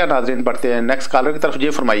का शुक्रिया। नाज़रीन बढ़ते हैं नेक्स्ट कॉलर की तरफ। जी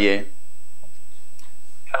फरमाइए।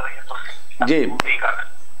 जी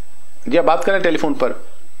जी आप बात करें टेलीफोन पर।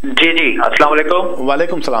 जी अस्सलाम वालेकुम।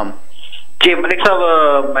 वालेकुम सलाम। जी मलिक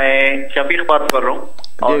साहब, मैं शफीक बात कर रहा हूँ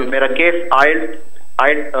और मेरा केस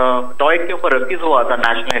टॉयक के ऊपर रिफ्यूज हुआ था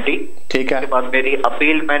नेशनलिटी। ठीक है। उसके बाद मेरी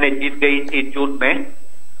अपील मैंने जीत गई थी जून में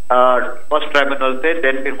फर्स्ट ट्राइब्यूनल से,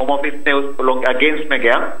 देन फिर होम ऑफिस ने उस लोग अगेंस्ट में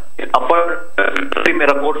गया, फिर अपर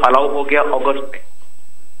मेरा कोर्ट अलाउ हो गया अगस्त में।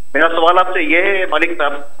 मेरा सवाल आपसे ये है मलिक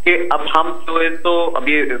साहब कि अब हम जो है तो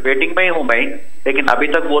अभी वेटिंग में ही हूँ मैं, लेकिन अभी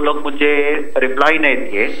तक वो लोग मुझे रिप्लाई नहीं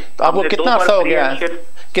दिए। तो आपको कितना अर्सा हो गया,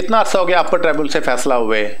 कितना अर्सा हो गया अपर ट्राइब्यूनल से फैसला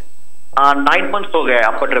हुए? 9 मंथ्स हो गए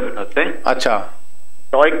अपर ट्राइब्यूनल से। अच्छा।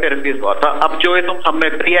 टॉयक पे रिफ्यूज हुआ था। अब जो है तो हमने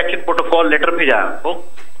प्री एक्शन प्रोटोकॉल लेटर भेजा आपको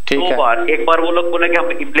 2 बार। एक बार वो लोग बोले कि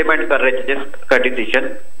हम इम्प्लीमेंट कर रहे थे का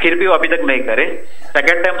डिसीजन, फिर भी वो अभी तक नहीं करे।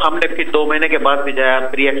 सेकेंड टाइम हमने फिर 2 महीने के बाद भेजा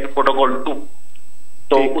प्री एक्शन प्रोटोकॉल 2,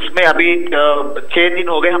 तो उसमें अभी 6 दिन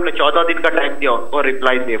हो गए, हमने 14 दिन का टाइम दिया उनको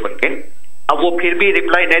रिप्लाई दे बोल के। अब वो फिर भी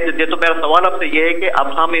रिप्लाई नहीं देते, तो मेरा सवाल आपसे ये है कि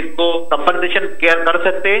अब हम इसको कंपनसेशन केयर कर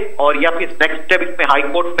सकते हैं और या फिर नेक्स्ट स्टेप इसमें हाई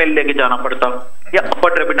कोर्ट में लेके जाना पड़ता या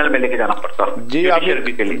अपर ट्रिब्यूनल में लेके जाना पड़ता?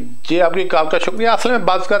 जी आपकी कॉल का शुक्रिया। असल में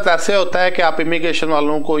बात का ऐसे होता है कि आप इमिग्रेशन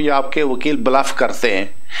वालों को या आपके वकील ब्लफ करते हैं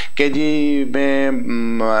कि जी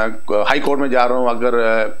मैं हाई कोर्ट में जा रहा हूँ,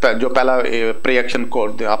 अगर जो पहला प्री एक्शन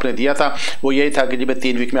कोर्ट आपने दिया था वो यही था कि जी मैं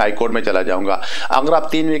 3 वीक में हाई कोर्ट में चला जाऊँगा। अगर आप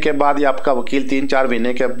 3 वीक के बाद या आपका वकील 3-4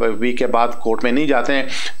 महीने के वीक के बाद कोर्ट में नहीं जाते हैं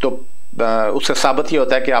तो उससे साबित ये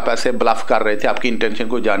होता है कि आप ऐसे ब्लफ कर रहे थे, आपकी इंटेंशन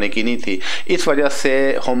को जाने की नहीं थी। इस वजह से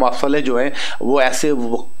होम ऑफिस वाले जो हैं वो ऐसे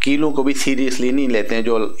वकीलों को भी सीरियसली नहीं लेते हैं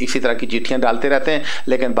जो इसी तरह की चिट्ठियां डालते रहते हैं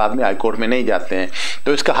लेकिन बाद में हाई कोर्ट में नहीं जाते हैं।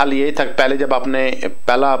 तो इसका हल यही था, पहले जब आपने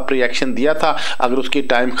पहला प्री एक्शन दिया था, अगर उसकी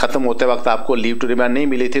टाइम ख़त्म होते वक्त आपको लीव टू रिमांड नहीं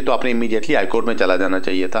मिली थी तो आपने इमीडिएटली हाई कोर्ट में चला जाना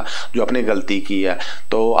चाहिए था, जो आपने गलती की है।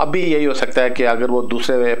 तो अब भी यही हो सकता है कि अगर वो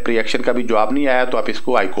दूसरे प्री एक्शन का भी जवाब नहीं आया तो आप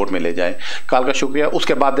इसको हाई कोर्ट में ले जाएँ। कॉल का शुक्रिया।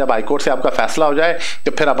 उसके बाद जब हाई कोर्ट से आपका फैसला हो जाए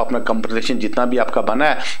तो फिर आप अपना कंपनसेशन जितना भी आपका बना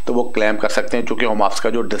है तो वो क्लेम कर सकते हैं, क्योंकि होम ऑफिस का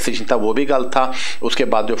जो डिसीजन था वो भी गलत था। उसके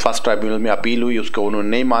बाद जो फर्स्ट ट्राइब्यूनल में अपील हुई उसको उन्होंने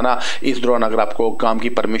नहीं माना। इस दौरान अगर आपको काम की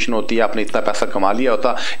परमिशन होती है, आपने इतना पैसा कमा लिया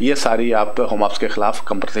होता, ये सारी आप होम ऑफिस के खिलाफ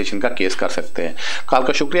कंपनसेशन का केस कर सकते हैं। कॉल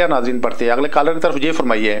का शुक्रिया। नाज़रीन बढ़ते हैं अगले कॉलर की तरफ। ये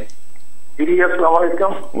फरमाइए।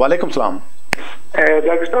 वालेकुम सलाम।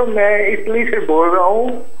 डॉक्टर साहब, मैं इटली से बोल रहा हूँ।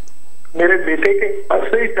 मेरे बेटे के पास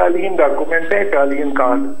से इटालियन डॉक्यूमेंट है, इटालियन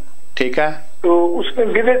कार्ड। ठीक है। तो उसने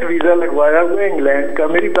विजिट वीजा लगवाया हुआ है इंग्लैंड का।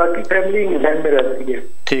 मेरी बाकी फैमिली इंग्लैंड में रहती है।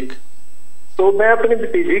 ठीक। तो मैं अपनी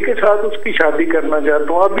भतीजी के साथ उसकी शादी करना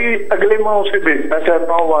चाहता हूँ, अभी अगले माह उसे भेजना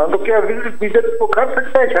चाहता हूँ वहाँ। तो क्या विजिट वीजा को कर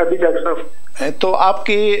सकता है शादी डॉक्टर साहब? तो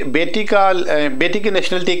आपकी बेटी की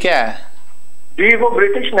नेशनलिटी क्या है? जी वो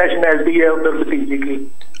ब्रिटिश नेशनलिटी है उधर भतीजी की।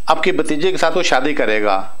 आपकी भतीजे के साथ वो शादी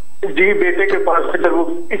करेगा? जी बेटे के पास से, वो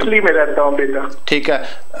इटली में रहता हूँ बेटा। ठीक है।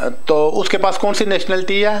 तो उसके पास कौन सी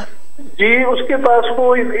नेशनलिटी है? जी उसके पास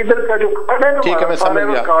वो इधर का जो कार्ड है ना, ठीक है मैं समझ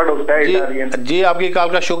गया। कार्ड होता है जी आपकी कॉल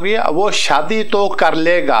का शुक्रिया। वो शादी तो कर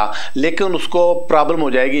लेगा लेकिन उसको प्रॉब्लम हो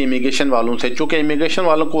जाएगी इमिग्रेशन वालों से, चूंकि इमिग्रेशन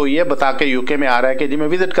वालों को ये बता के यूके में आ रहा है कि जी मैं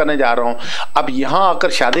विजिट करने जा रहा हूँ। अब यहाँ आकर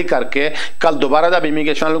शादी करके कल दोबारा जब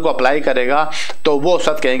इमिग्रेशन वालों को अप्लाई करेगा तो वो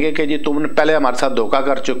सच कहेंगे कि जी तुमने पहले हमारे साथ धोखा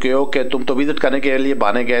कर चुके हो कि तुम तो विजिट करने के लिए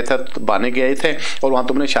बहाने गए थे और वहाँ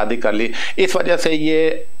तुमने शादी कर ली। इस वजह से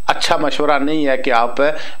ये अच्छा मशवरा नहीं है कि आप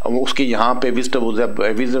उसकी यहाँ पे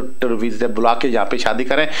विजिटर वीज़ा बुला के यहाँ पे शादी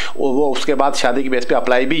करें, वो उसके बाद शादी की बेस पे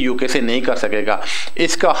अप्लाई भी यूके से नहीं कर सकेगा।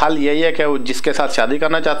 इसका हल यही है कि वो जिसके साथ शादी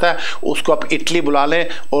करना चाहता है उसको आप इटली बुला लें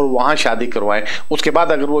और वहाँ शादी करवाएं। उसके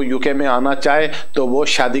बाद अगर वो यूके में आना चाहे तो वो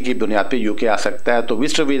शादी की बुनियाद पे यूके आ सकता है। तो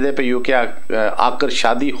विजिटर वीज़े पे यूके आकर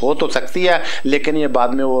शादी हो तो सकती है लेकिन ये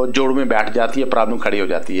बाद में वो जोड़ में बैठ जाती है, प्रॉब्लम खड़ी हो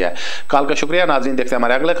जाती है। कॉल का शुक्रिया। नाज़रीन देखते हैं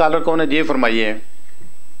हमारे अगले कॉलर कौन है। जी फरमाइए।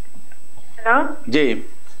 जी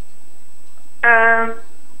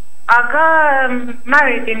I got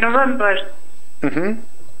married in November.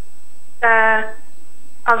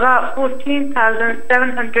 I got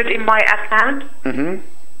 14,700 in my account.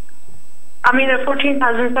 I mean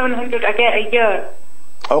 14,700 I get a year.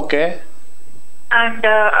 Okay. And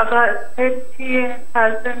about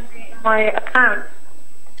 30,000 in my account.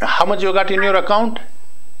 How much you got in your account?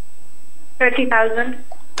 30,000.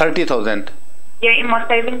 30,000. Yeah, in my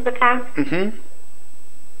savings account. Mm-hmm.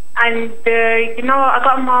 And you know, I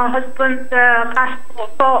got my husband's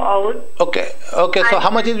passport photos. Okay. Okay. So how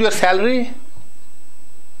much is your salary?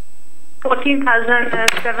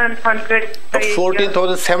 14,700.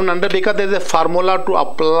 14,700, because there is a formula to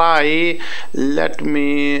apply. Let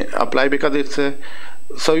me apply, because it's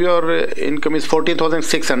so your income is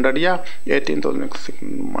 14,600. Yeah, 18,600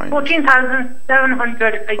 minus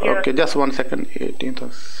 14,700 a year. Okay, just 1 second.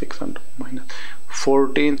 18,600 minus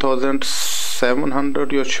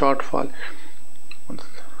 14,700, your shortfall.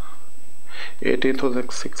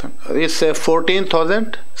 18,600 is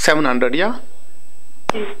 14,700. Yeah.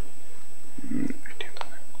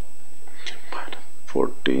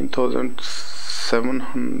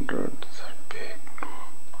 14,700.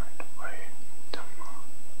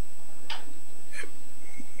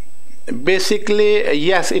 Basically,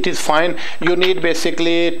 yes, it is fine. You need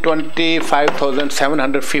basically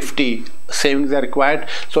 25,750 savings are required.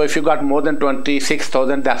 So if you got more than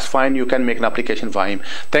 26,000, that's fine. You can make an application for him.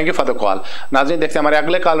 Thank you for the call. नाज़रीन देखते हैं हमारे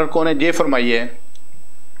अगले collar कौन है। जी फरमाइए।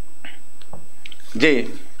 जी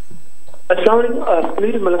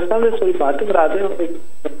please Malik साहब से थोड़ी बातें करा दें।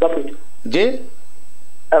 जी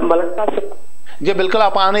मलिक साहब से। जी बिल्कुल,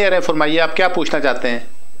 आप आ नहीं रहे, फरमाइए आप क्या पूछना चाहते हैं।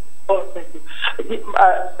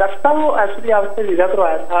 डॉक्टर साहब, वो एक्चुअली आपसे वीजा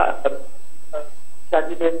करवाया था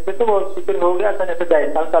शादी में, तो वो शुक्र हो गया था, जैसे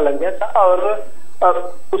 2.5 साल का लग गया था, और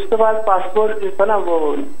उसके बाद पासपोर्ट जो था ना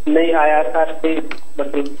वो नहीं आया था।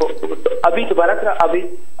 मतलब तो अभी दोबारा अभी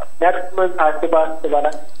नेक्स्ट मंथ आपके पास दोबारा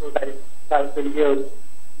 2.5 साल के लिए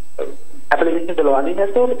एप्लीकेशन डलवानी है,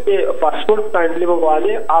 तो पासपोर्ट काइंडली मंगवा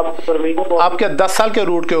लें आप। आपके 10 साल के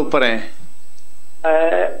रूट के ऊपर हैं?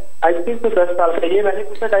 आई थिंक तो 10 साल का। ये मैंने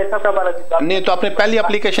पूछा 2.5 साल का बारा नहीं, तो आपने पहली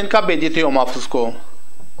एप्लीकेशन कब भेजी थी होम ऑफिस को?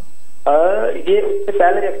 ये उससे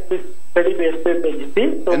पहले स्टडी बेस पे भेजी थी,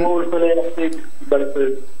 तो वो उन्होंने अपनी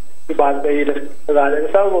की बात पे लगा देना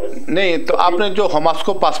था वो। नहीं, तो आपने जो होम ऑफिस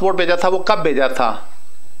को पासपोर्ट भेजा था वो कब भेजा था?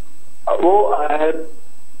 वो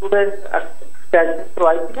स्टूडेंट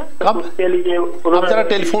करवाई थी ना, उसके लिए आप जरा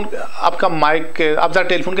टेलीफोन, आपका माइक, आप जरा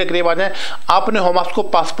टेलीफोन के करीब आ जाएं। आपने होम ऑफिस को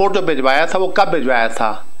पासपोर्ट जो भिजवाया था वो कब भिजवाया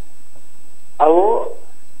था? वो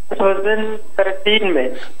 2013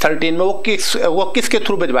 में। 13 में। वो किसके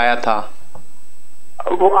थ्रू भिजवाया था?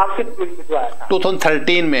 वो आपके थ्रू भिजवाया था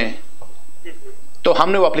 2013 में। तो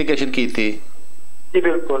हमने वो एप्लीकेशन की थी। जी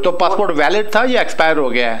बिल्कुल। तो पासपोर्ट वैलिड था या एक्सपायर हो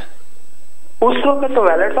गया है? उस वक्त तो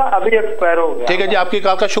वैलिड था, अभी एक्सपायर हो गया। ठीक है जी, आपकी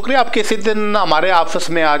कॉल का शुक्रिया। आप किसी दिन हमारे ऑफिस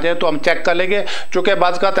में आ जाएं तो हम चेक कर लेंगे, क्योंकि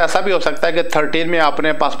बाज़ बात ऐसा भी हो सकता है कि 13 में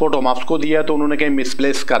आपने पासपोर्ट होम ऑफिस को दिया तो उन्होंने कहीं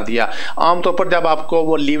मिसप्लेस कर दिया। आमतौर पर जब आपको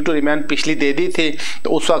वो लीव टू रिमेन पिछली दे दी थी तो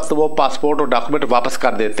उस वक्त वो पासपोर्ट और डॉक्यूमेंट वापस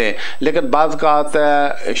कर देते हैं, लेकिन बाज़ बात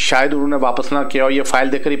शायद उन्होंने वापस ना किया और ये फाइल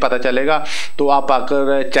देखकर ही पता चलेगा, तो आप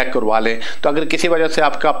आकर चेक करवा लें। तो अगर किसी वजह से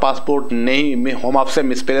आपका पासपोर्ट नहीं होम ऑफिस से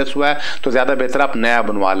मिसप्लेस हुआ है तो ज़्यादा बेहतर आप नया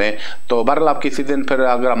बनवा लें। तो बहरहाल आप किसी दिन फिर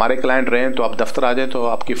अगर हमारे क्लाइंट रहें तो आप दफ्तर आ जाएं तो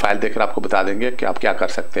आपकी फाइल देखकर आपको बता देंगे कि आप क्या कर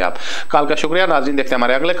सकते हैं। आप कॉल का शुक्रिया। नाज़रीन देखते हैं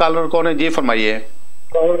हमारे अगले कॉलर कौन है। जी फरमाइए।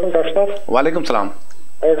 वालेकुम सलाम।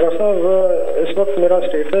 डॉक्टर साहब, इस वक्त मेरा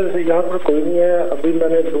स्टेटस यहाँ पर कोई नहीं है। अभी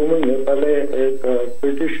मैंने 2 महीने पहले एक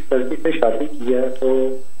ब्रिटिश लड़की से शादी की है, तो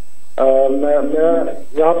मैं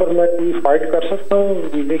यहाँ पर मैं कोई फाइट कर सकता हूँ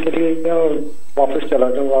वीजे के लिए या वापस चला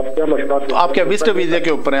जाऊँ? आप क्या मशवरा? तो आप क्या विजिटर वीजे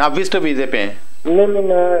के ऊपर हैं? आप विजिटर वीजे पे हैं? नहीं,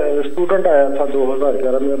 मैं स्टूडेंट आया था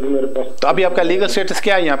 2011 में, अभी मेरे पास। तो अभी आपका लीगल स्टेटस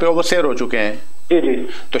क्या है? यहाँ पे ओवरस्टेयर हो चुके हैं? जी जी।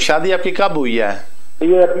 तो शादी आपकी कब हुई है?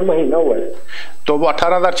 ये अभी महीना हुआ है। तो वो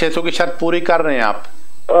 18,600 की शर्त पूरी कर रहे हैं आप?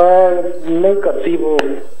 नहीं करती वो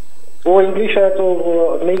इंग्लिश है तो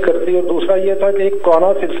वो नहीं करती। और दूसरा ये था कि एक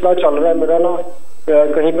पुराना सिलसिला चल रहा है मेरा ना,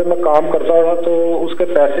 कहीं पे मैं काम करता रहा तो उसके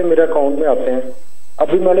पैसे मेरे अकाउंट में आते हैं।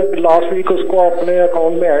 अभी मैंने लास्ट वीक उसको अपने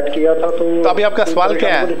अकाउंट में ऐड किया था। तो अभी आपका सवाल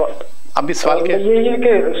क्या है? अभी सवाल क्या? यही है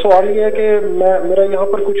कि सवाल ये है कि मेरा यहाँ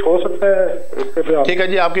पर कुछ हो सकता है? ठीक है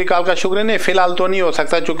जी, आपकी कॉल का शुक्रिया। नहीं, फिलहाल तो नहीं हो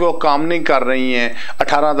सकता क्योंकि वो काम नहीं कर रही हैं।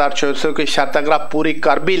 18,600 की शर्त अगर आप पूरी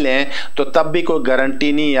कर भी लें तो तब भी कोई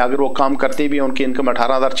गारंटी नहीं है। अगर वो काम करती भी है, उनकी इनकम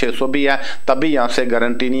 18,600 भी है, तब भी यहाँ से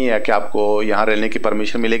गारंटी नहीं है कि आपको यहाँ रहने की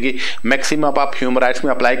परमिशन मिलेगी। मैक्सिमम आप ह्यूमन राइट्स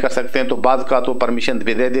में अप्लाई कर सकते हैं, तो बाज़ का तो परमिशन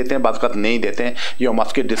भी दे देते हैं, बाज़ का नहीं देते हैं। ये हम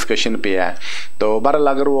की डिस्कशन पे है। तो बहरहाल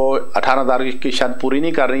अगर वो 18,000 की शर्त पूरी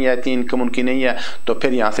नहीं कर रही है, इतनी इनकम उनकी नहीं है, तो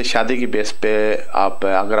फिर यहाँ से शादी की बेस पे आप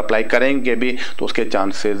अगर अप्लाई करेंगे भी तो उसके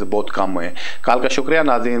चांसेस बहुत कम हुए। कॉल का शुक्रिया।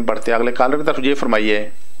 नाज़रीन बढ़ते अगले कॉलर की तरफ। जी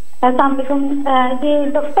फरमाइए। अस्सलाम वालेकुम। ये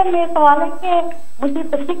डॉक्टर मेरा सवाल है कि मुझे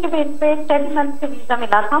बच्चे के बेस पे 10 मंथ का वीजा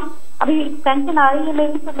मिला था, अभी एक्सटेंशन आ रही है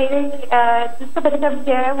मेरी, तो मेरे दूसरा बच्चा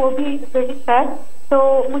भी है वो भी ब्रिटिश है, तो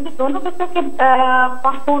मुझे दोनों बच्चों के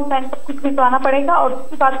पासपोर्ट पैन सब कुछ भिजवाना पड़ेगा। और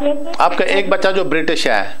दूसरी बात ये है आपका एक बच्चा जो ब्रिटिश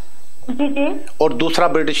है जी जी और दूसरा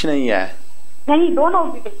ब्रिटिश नहीं है? नहीं, दोनों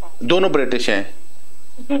ब्रिटिश है। दोनों ब्रिटिश हैं,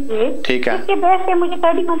 जी जी ठीक है। इसके बेस पे मुझे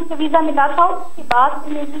 30 मंथ का वीजा मिला था, उसके बाद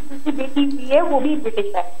मेरी दूसरी बेटी हुई है वो भी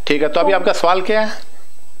ब्रिटिश है। ठीक है, तो अभी आपका सवाल क्या है?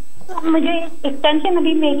 मुझे एक्सटेंशन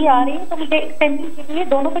अभी मेरी आ रही है, तो मुझे एक्सटेंशन के लिए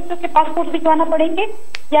दोनों बच्चों के पासपोर्ट भिजवाना पड़ेंगे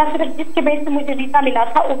या सिर्फ जिसके बेस पे मुझे वीजा मिला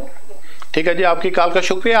था उसके? ठीक है जी, आपकी कॉल का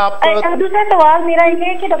शुक्रिया। आप दूसरा सवाल मेरा ये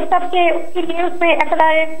है कि डॉक्टर साहब के उसके लिए उसमें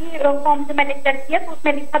अप्लाई फॉर्म जो मैंने चेक किया तो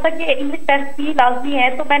उसमें लिखा था कि इंग्लिश टेस्ट भी लाजमी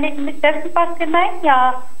है, तो मैंने इंग्लिश टेस्ट भी पास करना है या?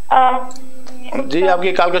 जी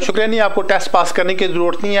आपकी कॉल का शुक्रिया। नहीं, आपको टेस्ट पास करने की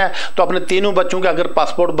जरूरत नहीं है, तो अपने तीनों बच्चों के अगर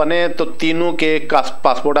पासपोर्ट बने तो तीनों के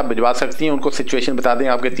पासपोर्ट आप भिजवा सकती हैं। उनको सिचुएशन बता दें,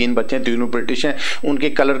 आपके 3 बच्चे हैं, तीनों ब्रिटिश हैं, उनकी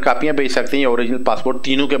कलर कापियां भेज सकती हैं, ओरिजिनल पासपोर्ट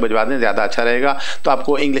तीनों के भिजवा दें, ज़्यादा अच्छा रहेगा। तो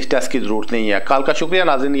आपको इंग्लिश टेस्ट की ज़रूरत नहीं है। कॉल का शुक्रिया।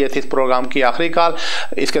 नाज़रीन, ये थी इस प्रोग्राम की आखिरी कॉल।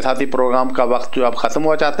 इसके साथ ही प्रोग्राम का वक्त जो अब ख़त्म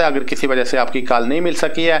हो जाता है। अगर किसी वजह से आपकी कॉल नहीं मिल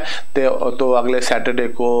सकी है तो अगले सैटरडे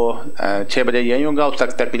को 6 बजे यही होगा। उस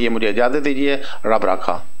तक के लिए मुझे इजाज़त दीजिए। रब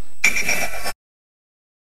रखा।